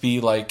just be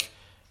like,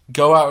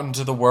 go out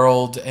into the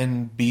world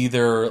and be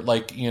their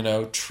like,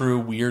 true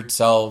weird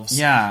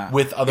selves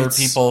with other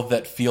people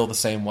that feel the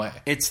same way.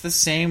 It's the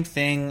same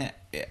thing.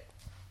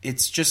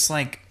 It's just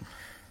like,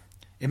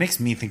 it makes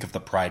me think of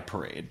the Pride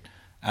Parade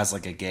as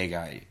like a gay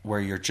guy, where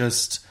you're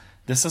just,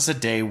 this is a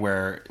day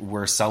where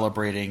we're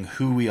celebrating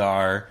who we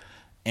are,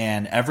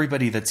 and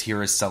everybody that's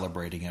here is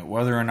celebrating it,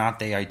 whether or not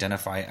they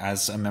identify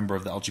as a member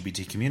of the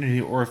LGBT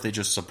community or if they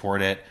just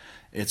support it.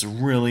 It's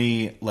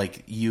really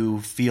like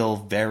you feel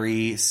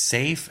very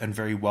safe and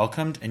very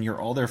welcomed, and you're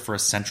all there for a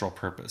central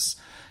purpose.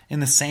 In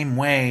the same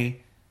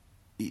way,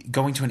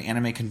 going to an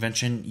anime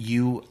convention,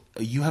 you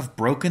have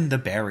broken the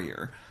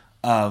barrier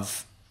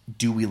of,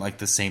 do we like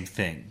the same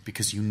thing?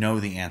 Because you know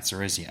the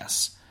answer is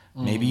yes.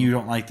 Maybe you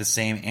don't like the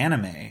same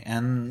anime,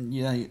 and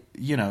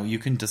you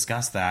can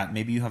discuss that.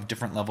 Maybe you have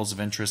different levels of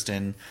interest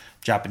in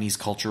Japanese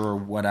culture or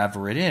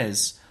whatever it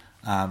is,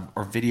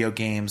 or video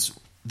games.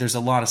 There's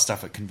a lot of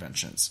stuff at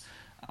conventions,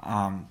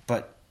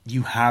 but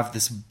you have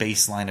this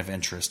baseline of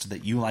interest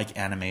that you like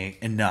anime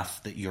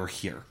enough that you're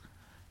here.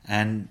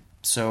 And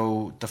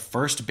so the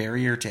first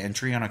barrier to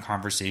entry on a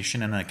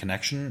conversation and a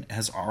connection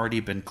has already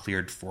been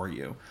cleared for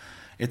you.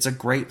 It's a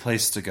great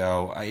place to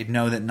go. I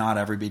know that not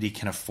everybody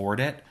can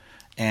afford it,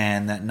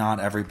 and that not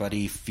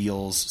everybody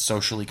feels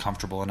socially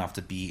comfortable enough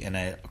to be in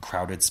a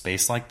crowded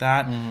space like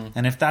that.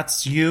 And if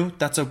that's you,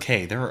 that's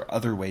okay. There are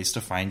other ways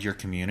to find your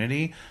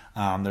community.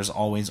 There's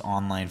always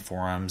online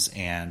forums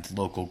and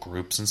local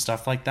groups and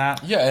stuff like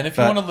that. Yeah, and if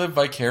you want to live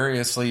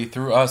vicariously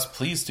through us,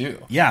 please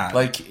do. Yeah.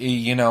 Like,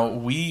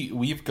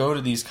 we go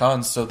to these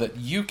cons so that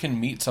you can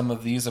meet some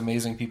of these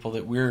amazing people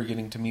that we're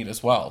getting to meet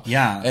as well.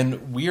 Yeah.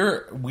 And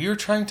we're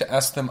trying to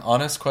ask them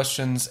honest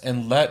questions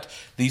and let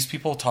these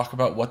people talk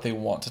about what they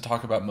want to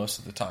talk about most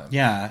of the time.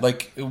 Yeah.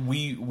 Like,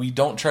 we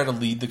don't try to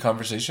lead the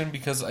conversation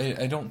because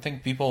I don't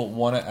think people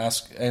want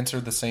to answer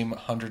the same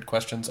 100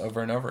 questions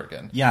over and over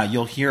again. Yeah,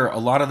 you'll hear a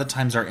lot of the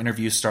times our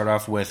interviews start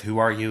off with, who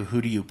are you,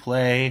 who do you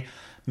play,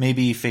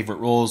 maybe favorite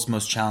roles,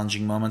 most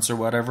challenging moments or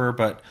whatever,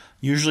 but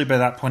usually by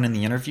that point in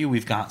the interview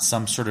we've got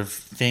some sort of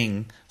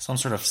thing, some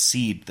sort of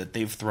seed that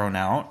they've thrown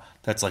out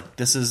that's like,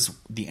 this is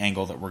the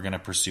angle that we're going to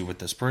pursue with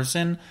this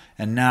person,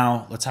 and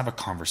now let's have a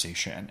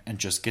conversation and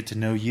just get to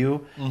know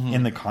you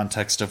in the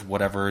context of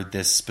whatever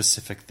this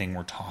specific thing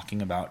we're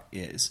talking about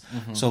is.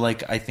 So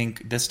like, I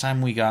think this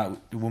time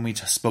when we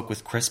spoke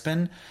with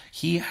Crispin,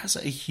 he has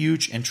a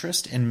huge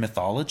interest in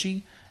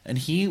mythology, and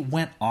he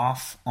went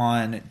off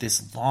on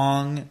this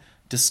long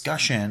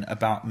discussion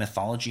about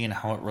mythology and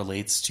how it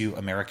relates to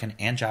American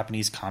and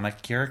Japanese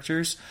comic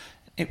characters.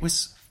 It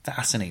was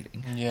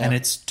fascinating. Yeah. And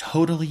it's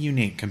totally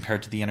unique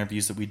compared to the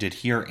interviews that we did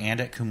here and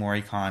at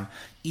KumoriCon.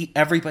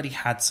 Everybody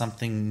had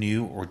something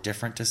new or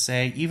different to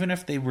say. Even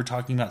if they were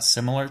talking about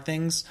similar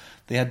things,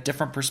 they had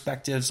different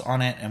perspectives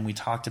on it, and we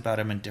talked about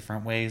them in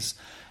different ways.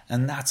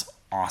 And that's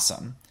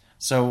awesome.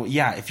 So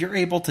yeah, if you're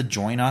able to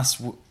join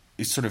us,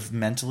 sort of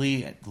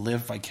mentally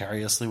live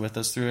vicariously with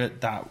us through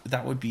it,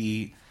 that would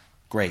be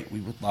great. We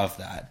would love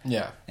that.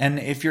 Yeah. And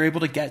if you're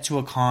able to get to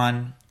a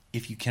con,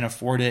 if you can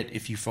afford it,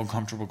 if you feel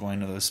comfortable going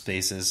to those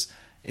spaces,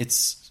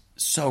 it's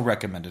so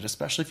recommended,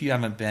 especially if you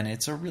haven't been.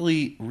 It's a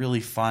really,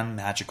 really fun,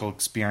 magical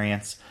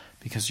experience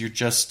because you're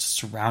just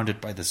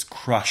surrounded by this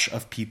crush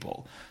of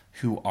people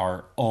who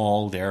are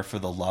all there for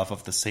the love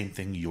of the same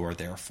thing you're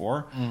there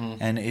for.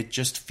 And it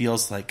just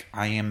feels like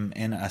I am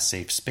in a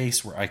safe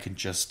space where I can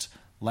just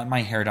let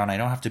my hair down. I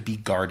don't have to be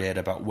guarded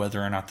about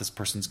whether or not this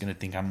person's going to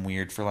think I'm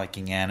weird for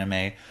liking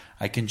anime.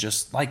 I can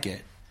just like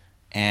it.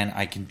 And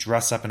I can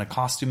dress up in a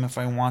costume if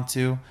I want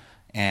to.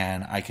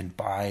 And I can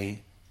buy,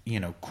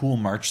 cool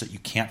merch that you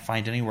can't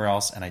find anywhere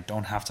else. And I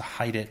don't have to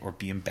hide it or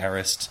be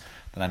embarrassed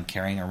that I'm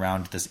carrying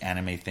around this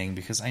anime thing.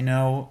 Because I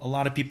know a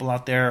lot of people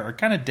out there are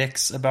kind of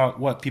dicks about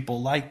what people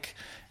like.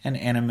 And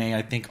anime,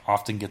 I think,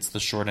 often gets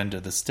the short end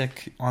of the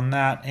stick on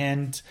that.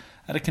 And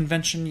at a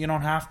convention, you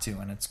don't have to.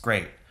 And it's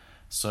great.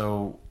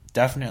 So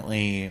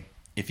definitely,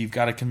 if you've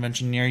got a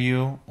convention near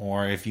you,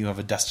 or if you have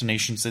a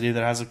destination city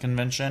that has a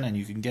convention and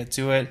you can get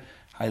to it,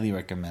 highly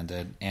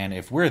recommended. And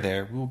if we're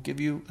there, we will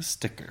give you a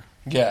sticker.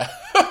 Yeah.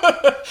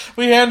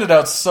 We handed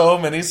out so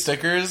many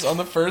stickers on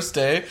the first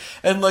day,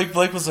 and like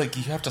Blake was like,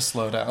 you have to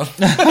slow down.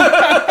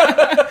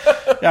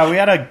 Yeah, we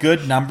had a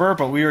good number,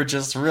 but we were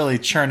just really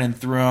churning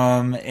through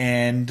them.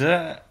 And,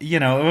 it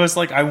was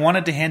like I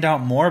wanted to hand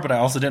out more, but I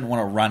also didn't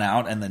want to run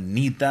out and then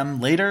need them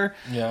later.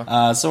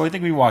 Yeah. So I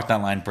think we walked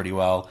that line pretty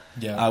well.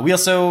 Yeah. We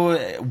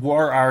also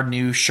wore our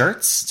new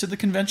shirts to the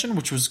convention,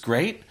 which was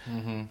great.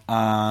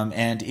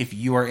 And if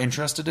you are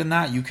interested in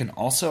that, you can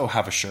also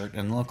have a shirt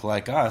and look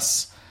like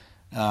us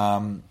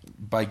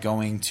by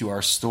going to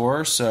our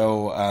store.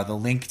 So the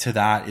link to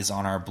that is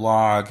on our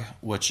blog,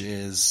 which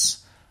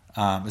is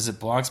it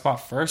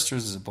Blogspot first or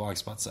is it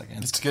Blogspot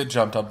second? It's get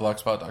jumped on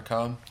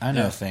blogspot.com. I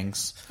know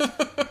things.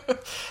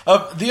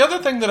 The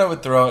other thing that I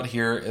would throw out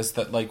here is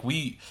that like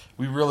we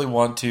really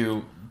want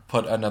to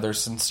put another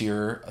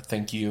sincere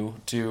thank you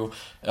to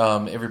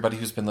everybody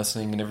who's been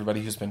listening and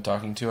everybody who's been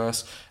talking to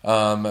us.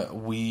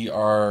 We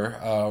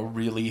are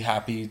really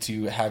happy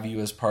to have you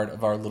as part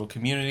of our little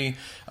community.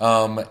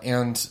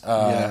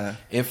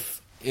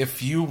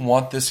 If you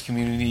want this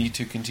community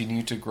to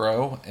continue to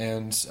grow,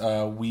 and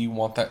we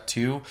want that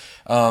too,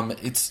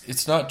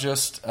 it's not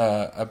just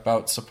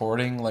about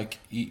supporting. Like,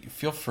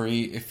 feel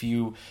free if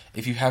you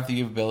have the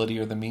ability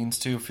or the means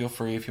to. Feel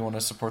free if you want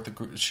to support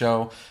the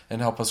show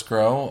and help us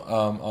grow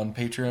on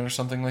Patreon or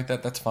something like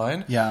that. That's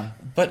fine. Yeah.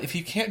 But if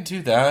you can't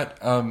do that,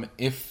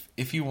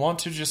 if you want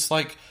to just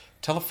like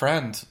tell a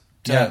friend.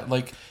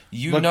 like,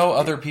 know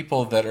other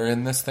people that are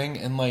in this thing,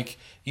 and like,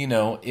 you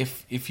know,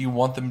 if you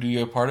want them to be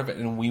a part of it,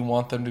 and we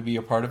want them to be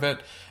a part of it,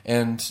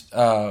 and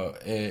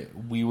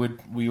we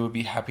would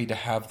be happy to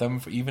have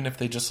them, even if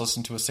they just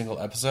listen to a single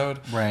episode,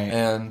 right?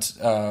 And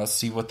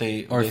see what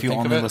they or if you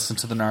only listen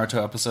to the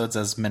Naruto episodes,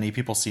 as many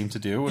people seem to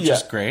do, which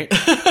is great.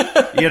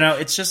 You know,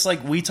 it's just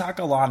like we talk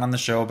a lot on the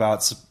show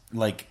about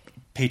like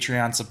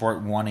Patreon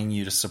support, wanting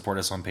you to support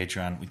us on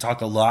Patreon. We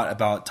talk a lot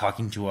about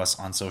talking to us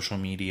on social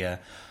media.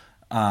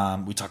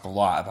 We talk a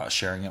lot about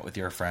sharing it with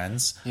your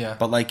friends. Yeah.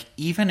 But like,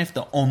 even if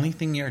the only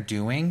thing you're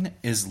doing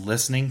is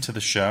listening to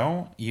the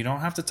show, you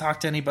don't have to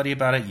talk to anybody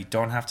about it. You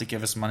don't have to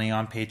give us money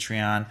on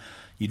Patreon.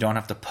 You don't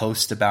have to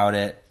post about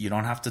it. You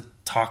don't have to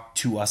talk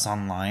to us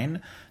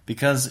online,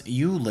 because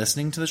you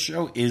listening to the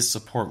show is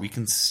support. We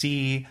can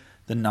see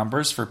the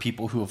numbers for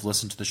people who have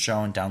listened to the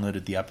show and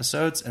downloaded the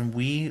episodes, and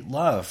we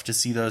love to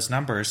see those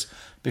numbers,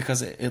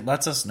 because it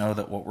lets us know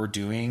that what we're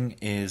doing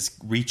is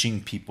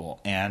reaching people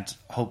and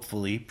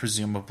hopefully,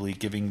 presumably,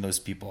 giving those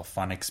people a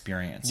fun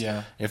experience.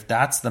 Yeah. If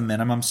that's the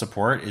minimum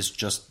support, is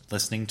just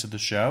listening to the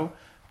show,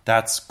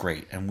 that's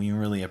great, and we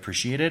really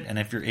appreciate it. And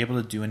if you're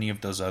able to do any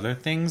of those other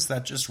things,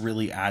 that just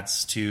really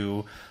adds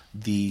to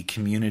the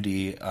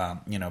community.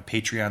 You know,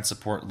 Patreon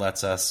support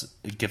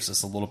it gives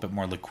us a little bit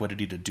more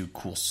liquidity to do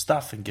cool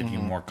stuff and give you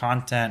more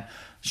content.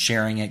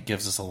 Sharing it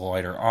gives us a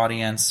wider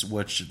audience,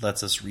 which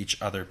lets us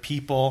reach other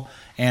people.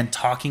 And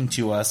talking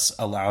to us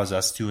allows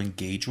us to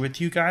engage with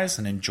you guys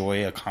and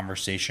enjoy a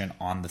conversation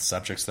on the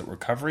subjects that we're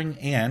covering.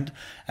 And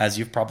as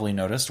you've probably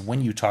noticed,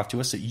 when you talk to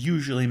us, it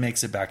usually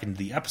makes it back into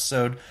the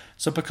episode.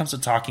 So it becomes a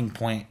talking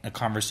point, a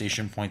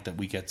conversation point that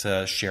we get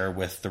to share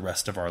with the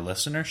rest of our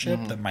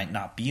listenership that might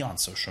not be on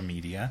social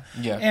media.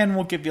 Yeah. And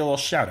we'll give you a little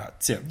shout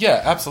out too.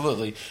 Yeah,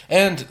 absolutely.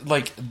 And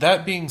like,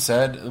 that being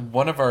said,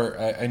 one of our,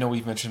 I know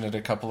we've mentioned it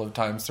a couple of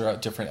times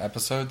throughout different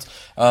episodes,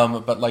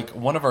 but like,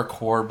 one of our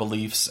core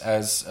beliefs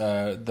as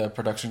the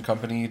production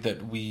company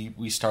that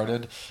we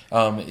started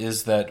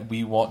is that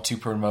we want to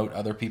promote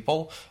other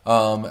people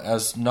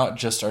as not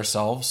just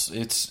ourselves.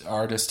 It's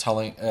artists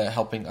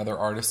helping other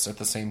artists at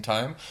the same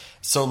time.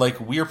 So like,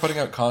 we are putting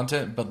out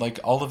content, but like,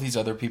 all of these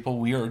other people,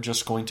 we are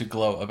just going to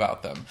glow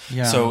about them.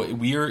 Yeah. So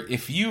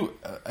if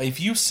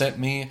you sent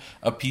me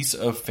a piece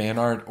of fan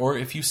art, or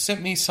if you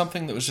sent me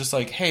something that was just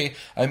like, hey,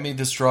 I made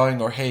this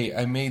drawing, or hey,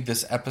 I made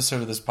this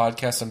episode of this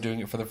podcast, I'm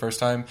doing it for the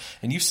first time,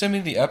 and you send me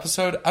the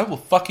episode, I will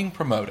fucking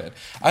promote it.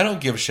 I don't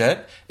give a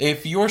shit.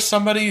 If you're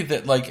somebody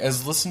that like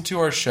has listened to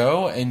our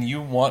show and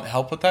you want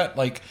help with that,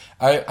 like,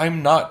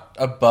 I'm not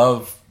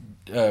above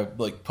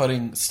like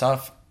putting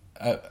stuff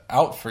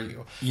out for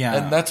you. Yeah.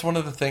 And that's one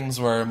of the things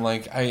where I'm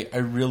like, I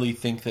really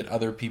think that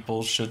other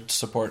people should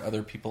support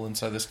other people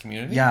inside this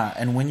community. Yeah,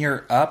 and when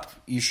you're up,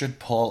 you should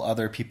pull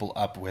other people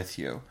up with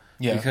you.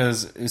 Yeah.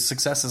 Because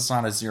success is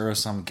not a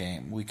zero-sum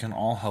game. We can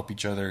all help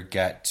each other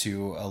get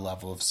to a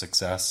level of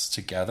success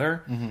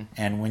together. Mm-hmm.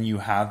 And when you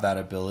have that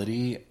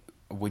ability,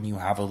 when you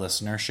have a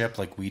listenership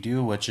like we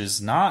do, which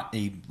is not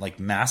a like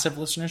massive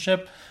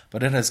listenership,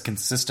 but it has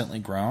consistently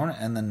grown,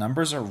 and the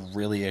numbers are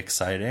really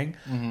exciting.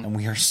 Mm-hmm. And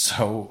we are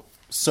so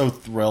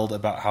thrilled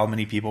about how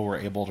many people we're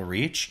able to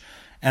reach.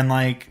 And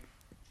like,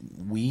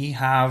 we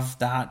have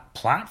that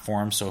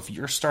platform, so if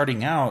you're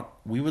starting out,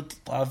 we would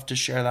love to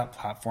share that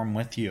platform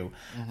with you.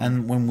 Mm-hmm.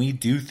 And when we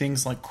do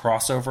things like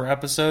crossover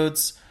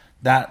episodes,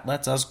 that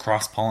lets us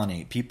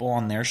cross-pollinate. People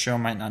on their show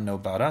might not know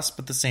about us,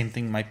 but the same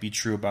thing might be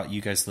true about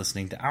you guys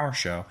listening to our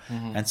show.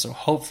 Mm-hmm. And so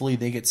hopefully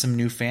they get some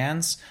new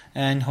fans,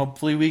 and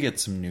hopefully we get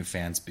some new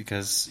fans,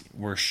 because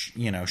we're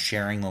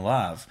sharing the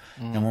love.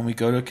 Mm-hmm. And when we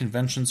go to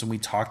conventions and we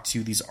talk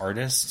to these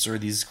artists or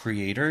these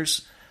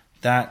creators,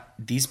 that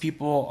these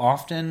people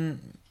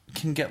often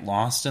can get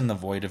lost in the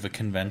void of a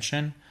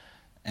convention.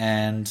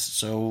 And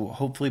so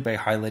hopefully by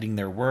highlighting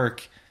their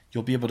work,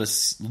 you'll be able to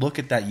look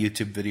at that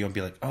YouTube video and be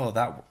like, oh,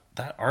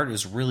 that art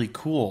is really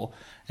cool,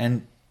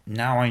 and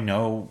now I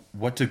know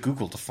what to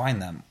Google to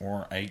find them,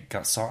 or I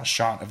saw a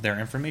shot of their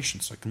information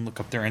so I can look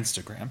up their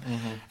Instagram.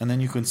 Mm-hmm. And then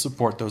you can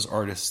support those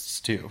artists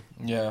too.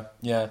 Yeah.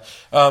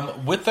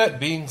 With that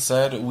being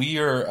said, we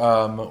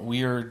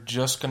are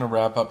just going to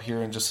wrap up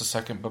here in just a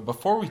second, but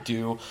before we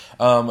do,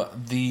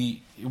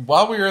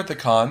 while we were at the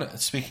con,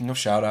 speaking of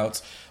shout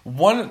outs,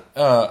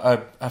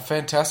 a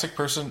fantastic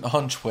person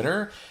on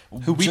Twitter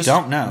who we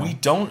don't know.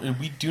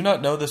 We do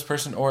not know this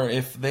person, or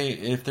if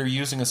they're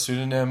using a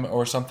pseudonym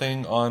or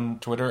something on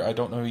Twitter, I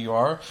don't know who you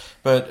are.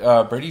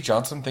 But Brady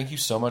Johnson, thank you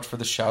so much for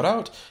the shout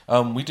out.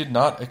 We did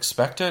not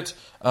expect it.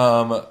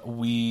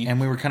 We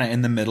were kind of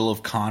in the middle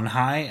of con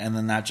high, and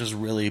then that just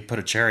really put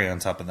a cherry on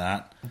top of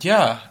that.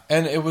 Yeah,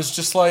 and it was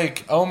just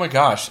like, oh my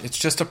gosh, it's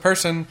just a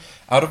person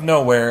out of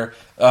nowhere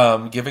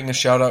giving a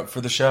shout out for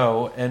the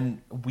show,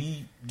 and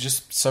we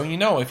just, so you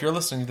know, if you're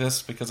listening to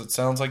this, because it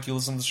sounds like you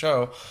listen to the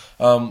show,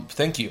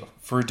 thank you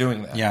for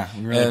doing that. Yeah,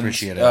 we really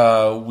appreciate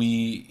it.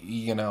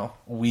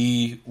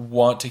 We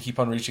want to keep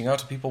on reaching out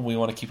to people. We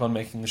want to keep on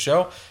making the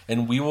show,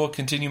 and we will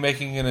continue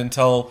making it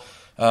until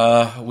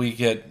we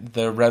get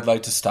the red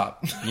light to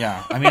stop.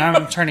 Yeah, I mean,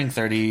 I'm turning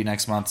 30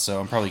 next month, so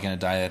I'm probably going to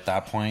die at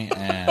that point,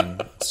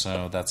 and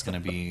so that's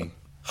going to be...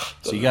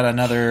 So you got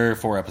another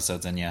 4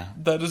 episodes in, yeah.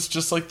 That is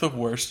just like the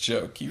worst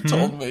joke you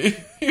told me.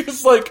 He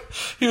was like,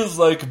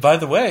 by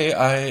the way,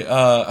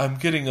 I'm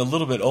getting a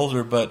little bit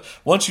older, but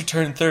once you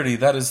turn 30,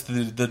 that is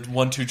the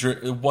one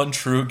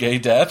true gay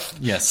death.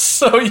 Yes.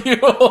 So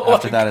you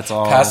after that, it's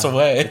all pass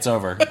away. It's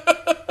over.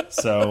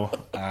 So,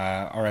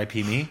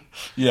 R.I.P. me.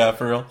 Yeah,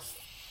 for real.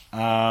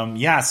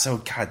 Yeah. So,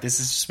 God, this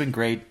has just been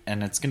great,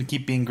 and it's going to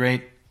keep being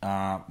great.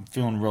 I'm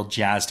feeling real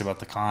jazzed about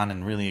the con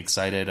and really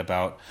excited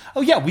about...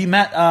 Oh, yeah, we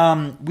met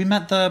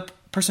the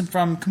person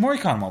from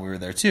KomoriCon while we were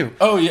there, too.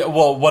 Oh, yeah,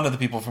 well, one of the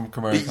people from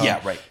KomoriCon. Yeah,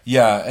 right.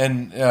 Yeah,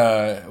 and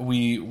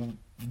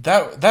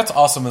that's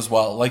awesome as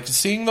well. Like,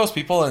 seeing those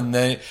people and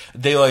they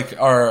like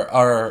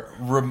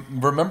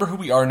remember who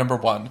we are, number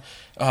one.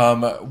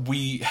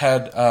 We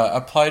had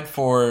applied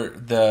for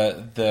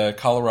the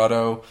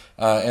Colorado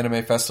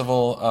Anime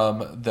Festival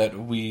that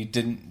we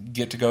didn't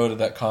get to go to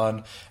that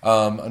con,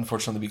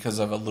 unfortunately, because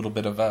of a little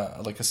bit of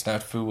a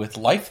snafu with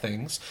life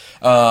things.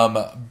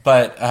 But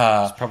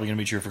it's probably going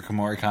to be true for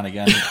KomoriCon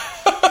again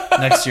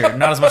next year.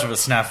 Not as much of a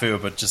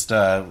snafu, but just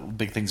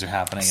big things are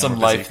happening. Some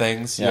life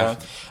things, yeah.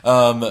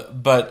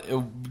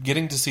 But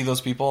getting to see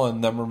those people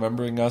and them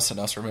remembering us and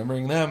us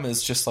remembering them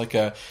is just like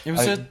a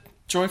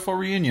joyful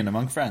reunion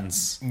among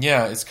friends.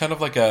 Yeah, it's kind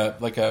of like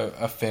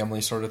a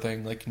family sort of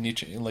thing, like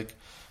niching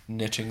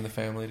the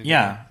family together.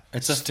 Yeah,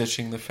 it's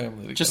stitching the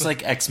family together. Just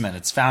like X-Men,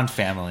 it's found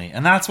family,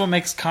 and that's what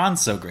makes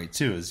cons so great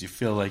too. Is you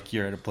feel like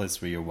you're at a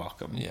place where you're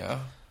welcome. Yeah.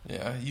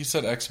 You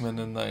said X-Men,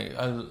 and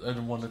I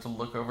wanted to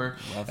look over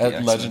at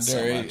X-Men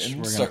Legendary so and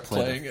we're start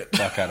play playing it.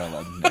 Fuck out of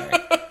Legendary.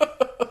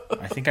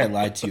 I think I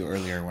lied to you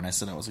earlier when I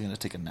said I was going to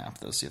take a nap,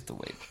 though, so you have to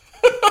wait.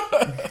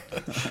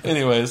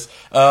 Anyways,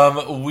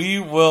 we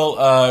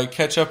will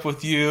catch up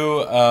with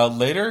you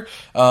later.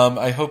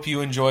 I hope you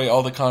enjoy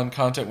all the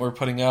content we're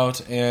putting out,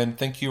 and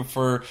thank you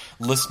for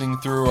listening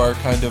through our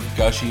kind of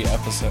gushy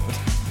episode.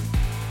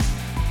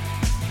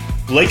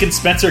 Blake and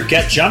Spencer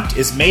Get Jumped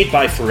is made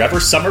by Forever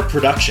Summer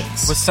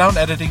Productions. With sound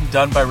editing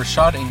done by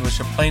Rashad English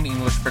of Plain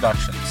English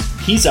Productions.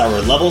 He's our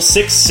level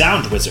 6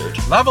 sound wizard.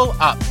 Level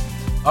up!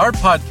 Our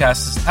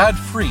podcast is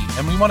ad-free,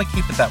 and we want to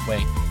keep it that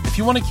way. If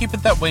you want to keep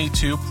it that way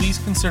too, please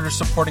consider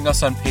supporting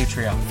us on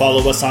Patreon.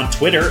 Follow us on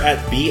Twitter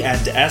at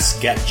B&S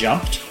Get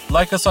Jumped.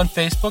 Like us on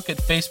Facebook at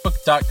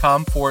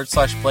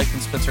facebook.com/Blake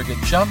and Spencer Get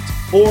Jumped.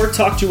 Or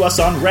talk to us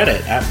on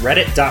Reddit at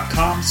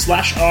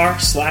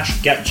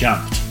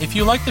reddit.com/r/getjumped. If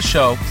you like the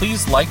show,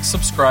 please like,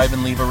 subscribe,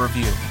 and leave a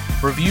review.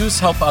 Reviews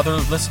help other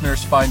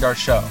listeners find our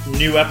show.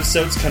 New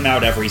episodes come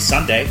out every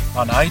Sunday.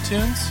 On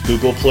iTunes,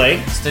 Google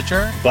Play,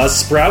 Stitcher,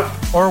 Buzzsprout,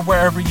 or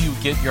wherever you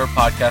get your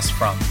podcasts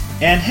from.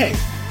 And hey,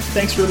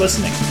 thanks for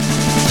listening.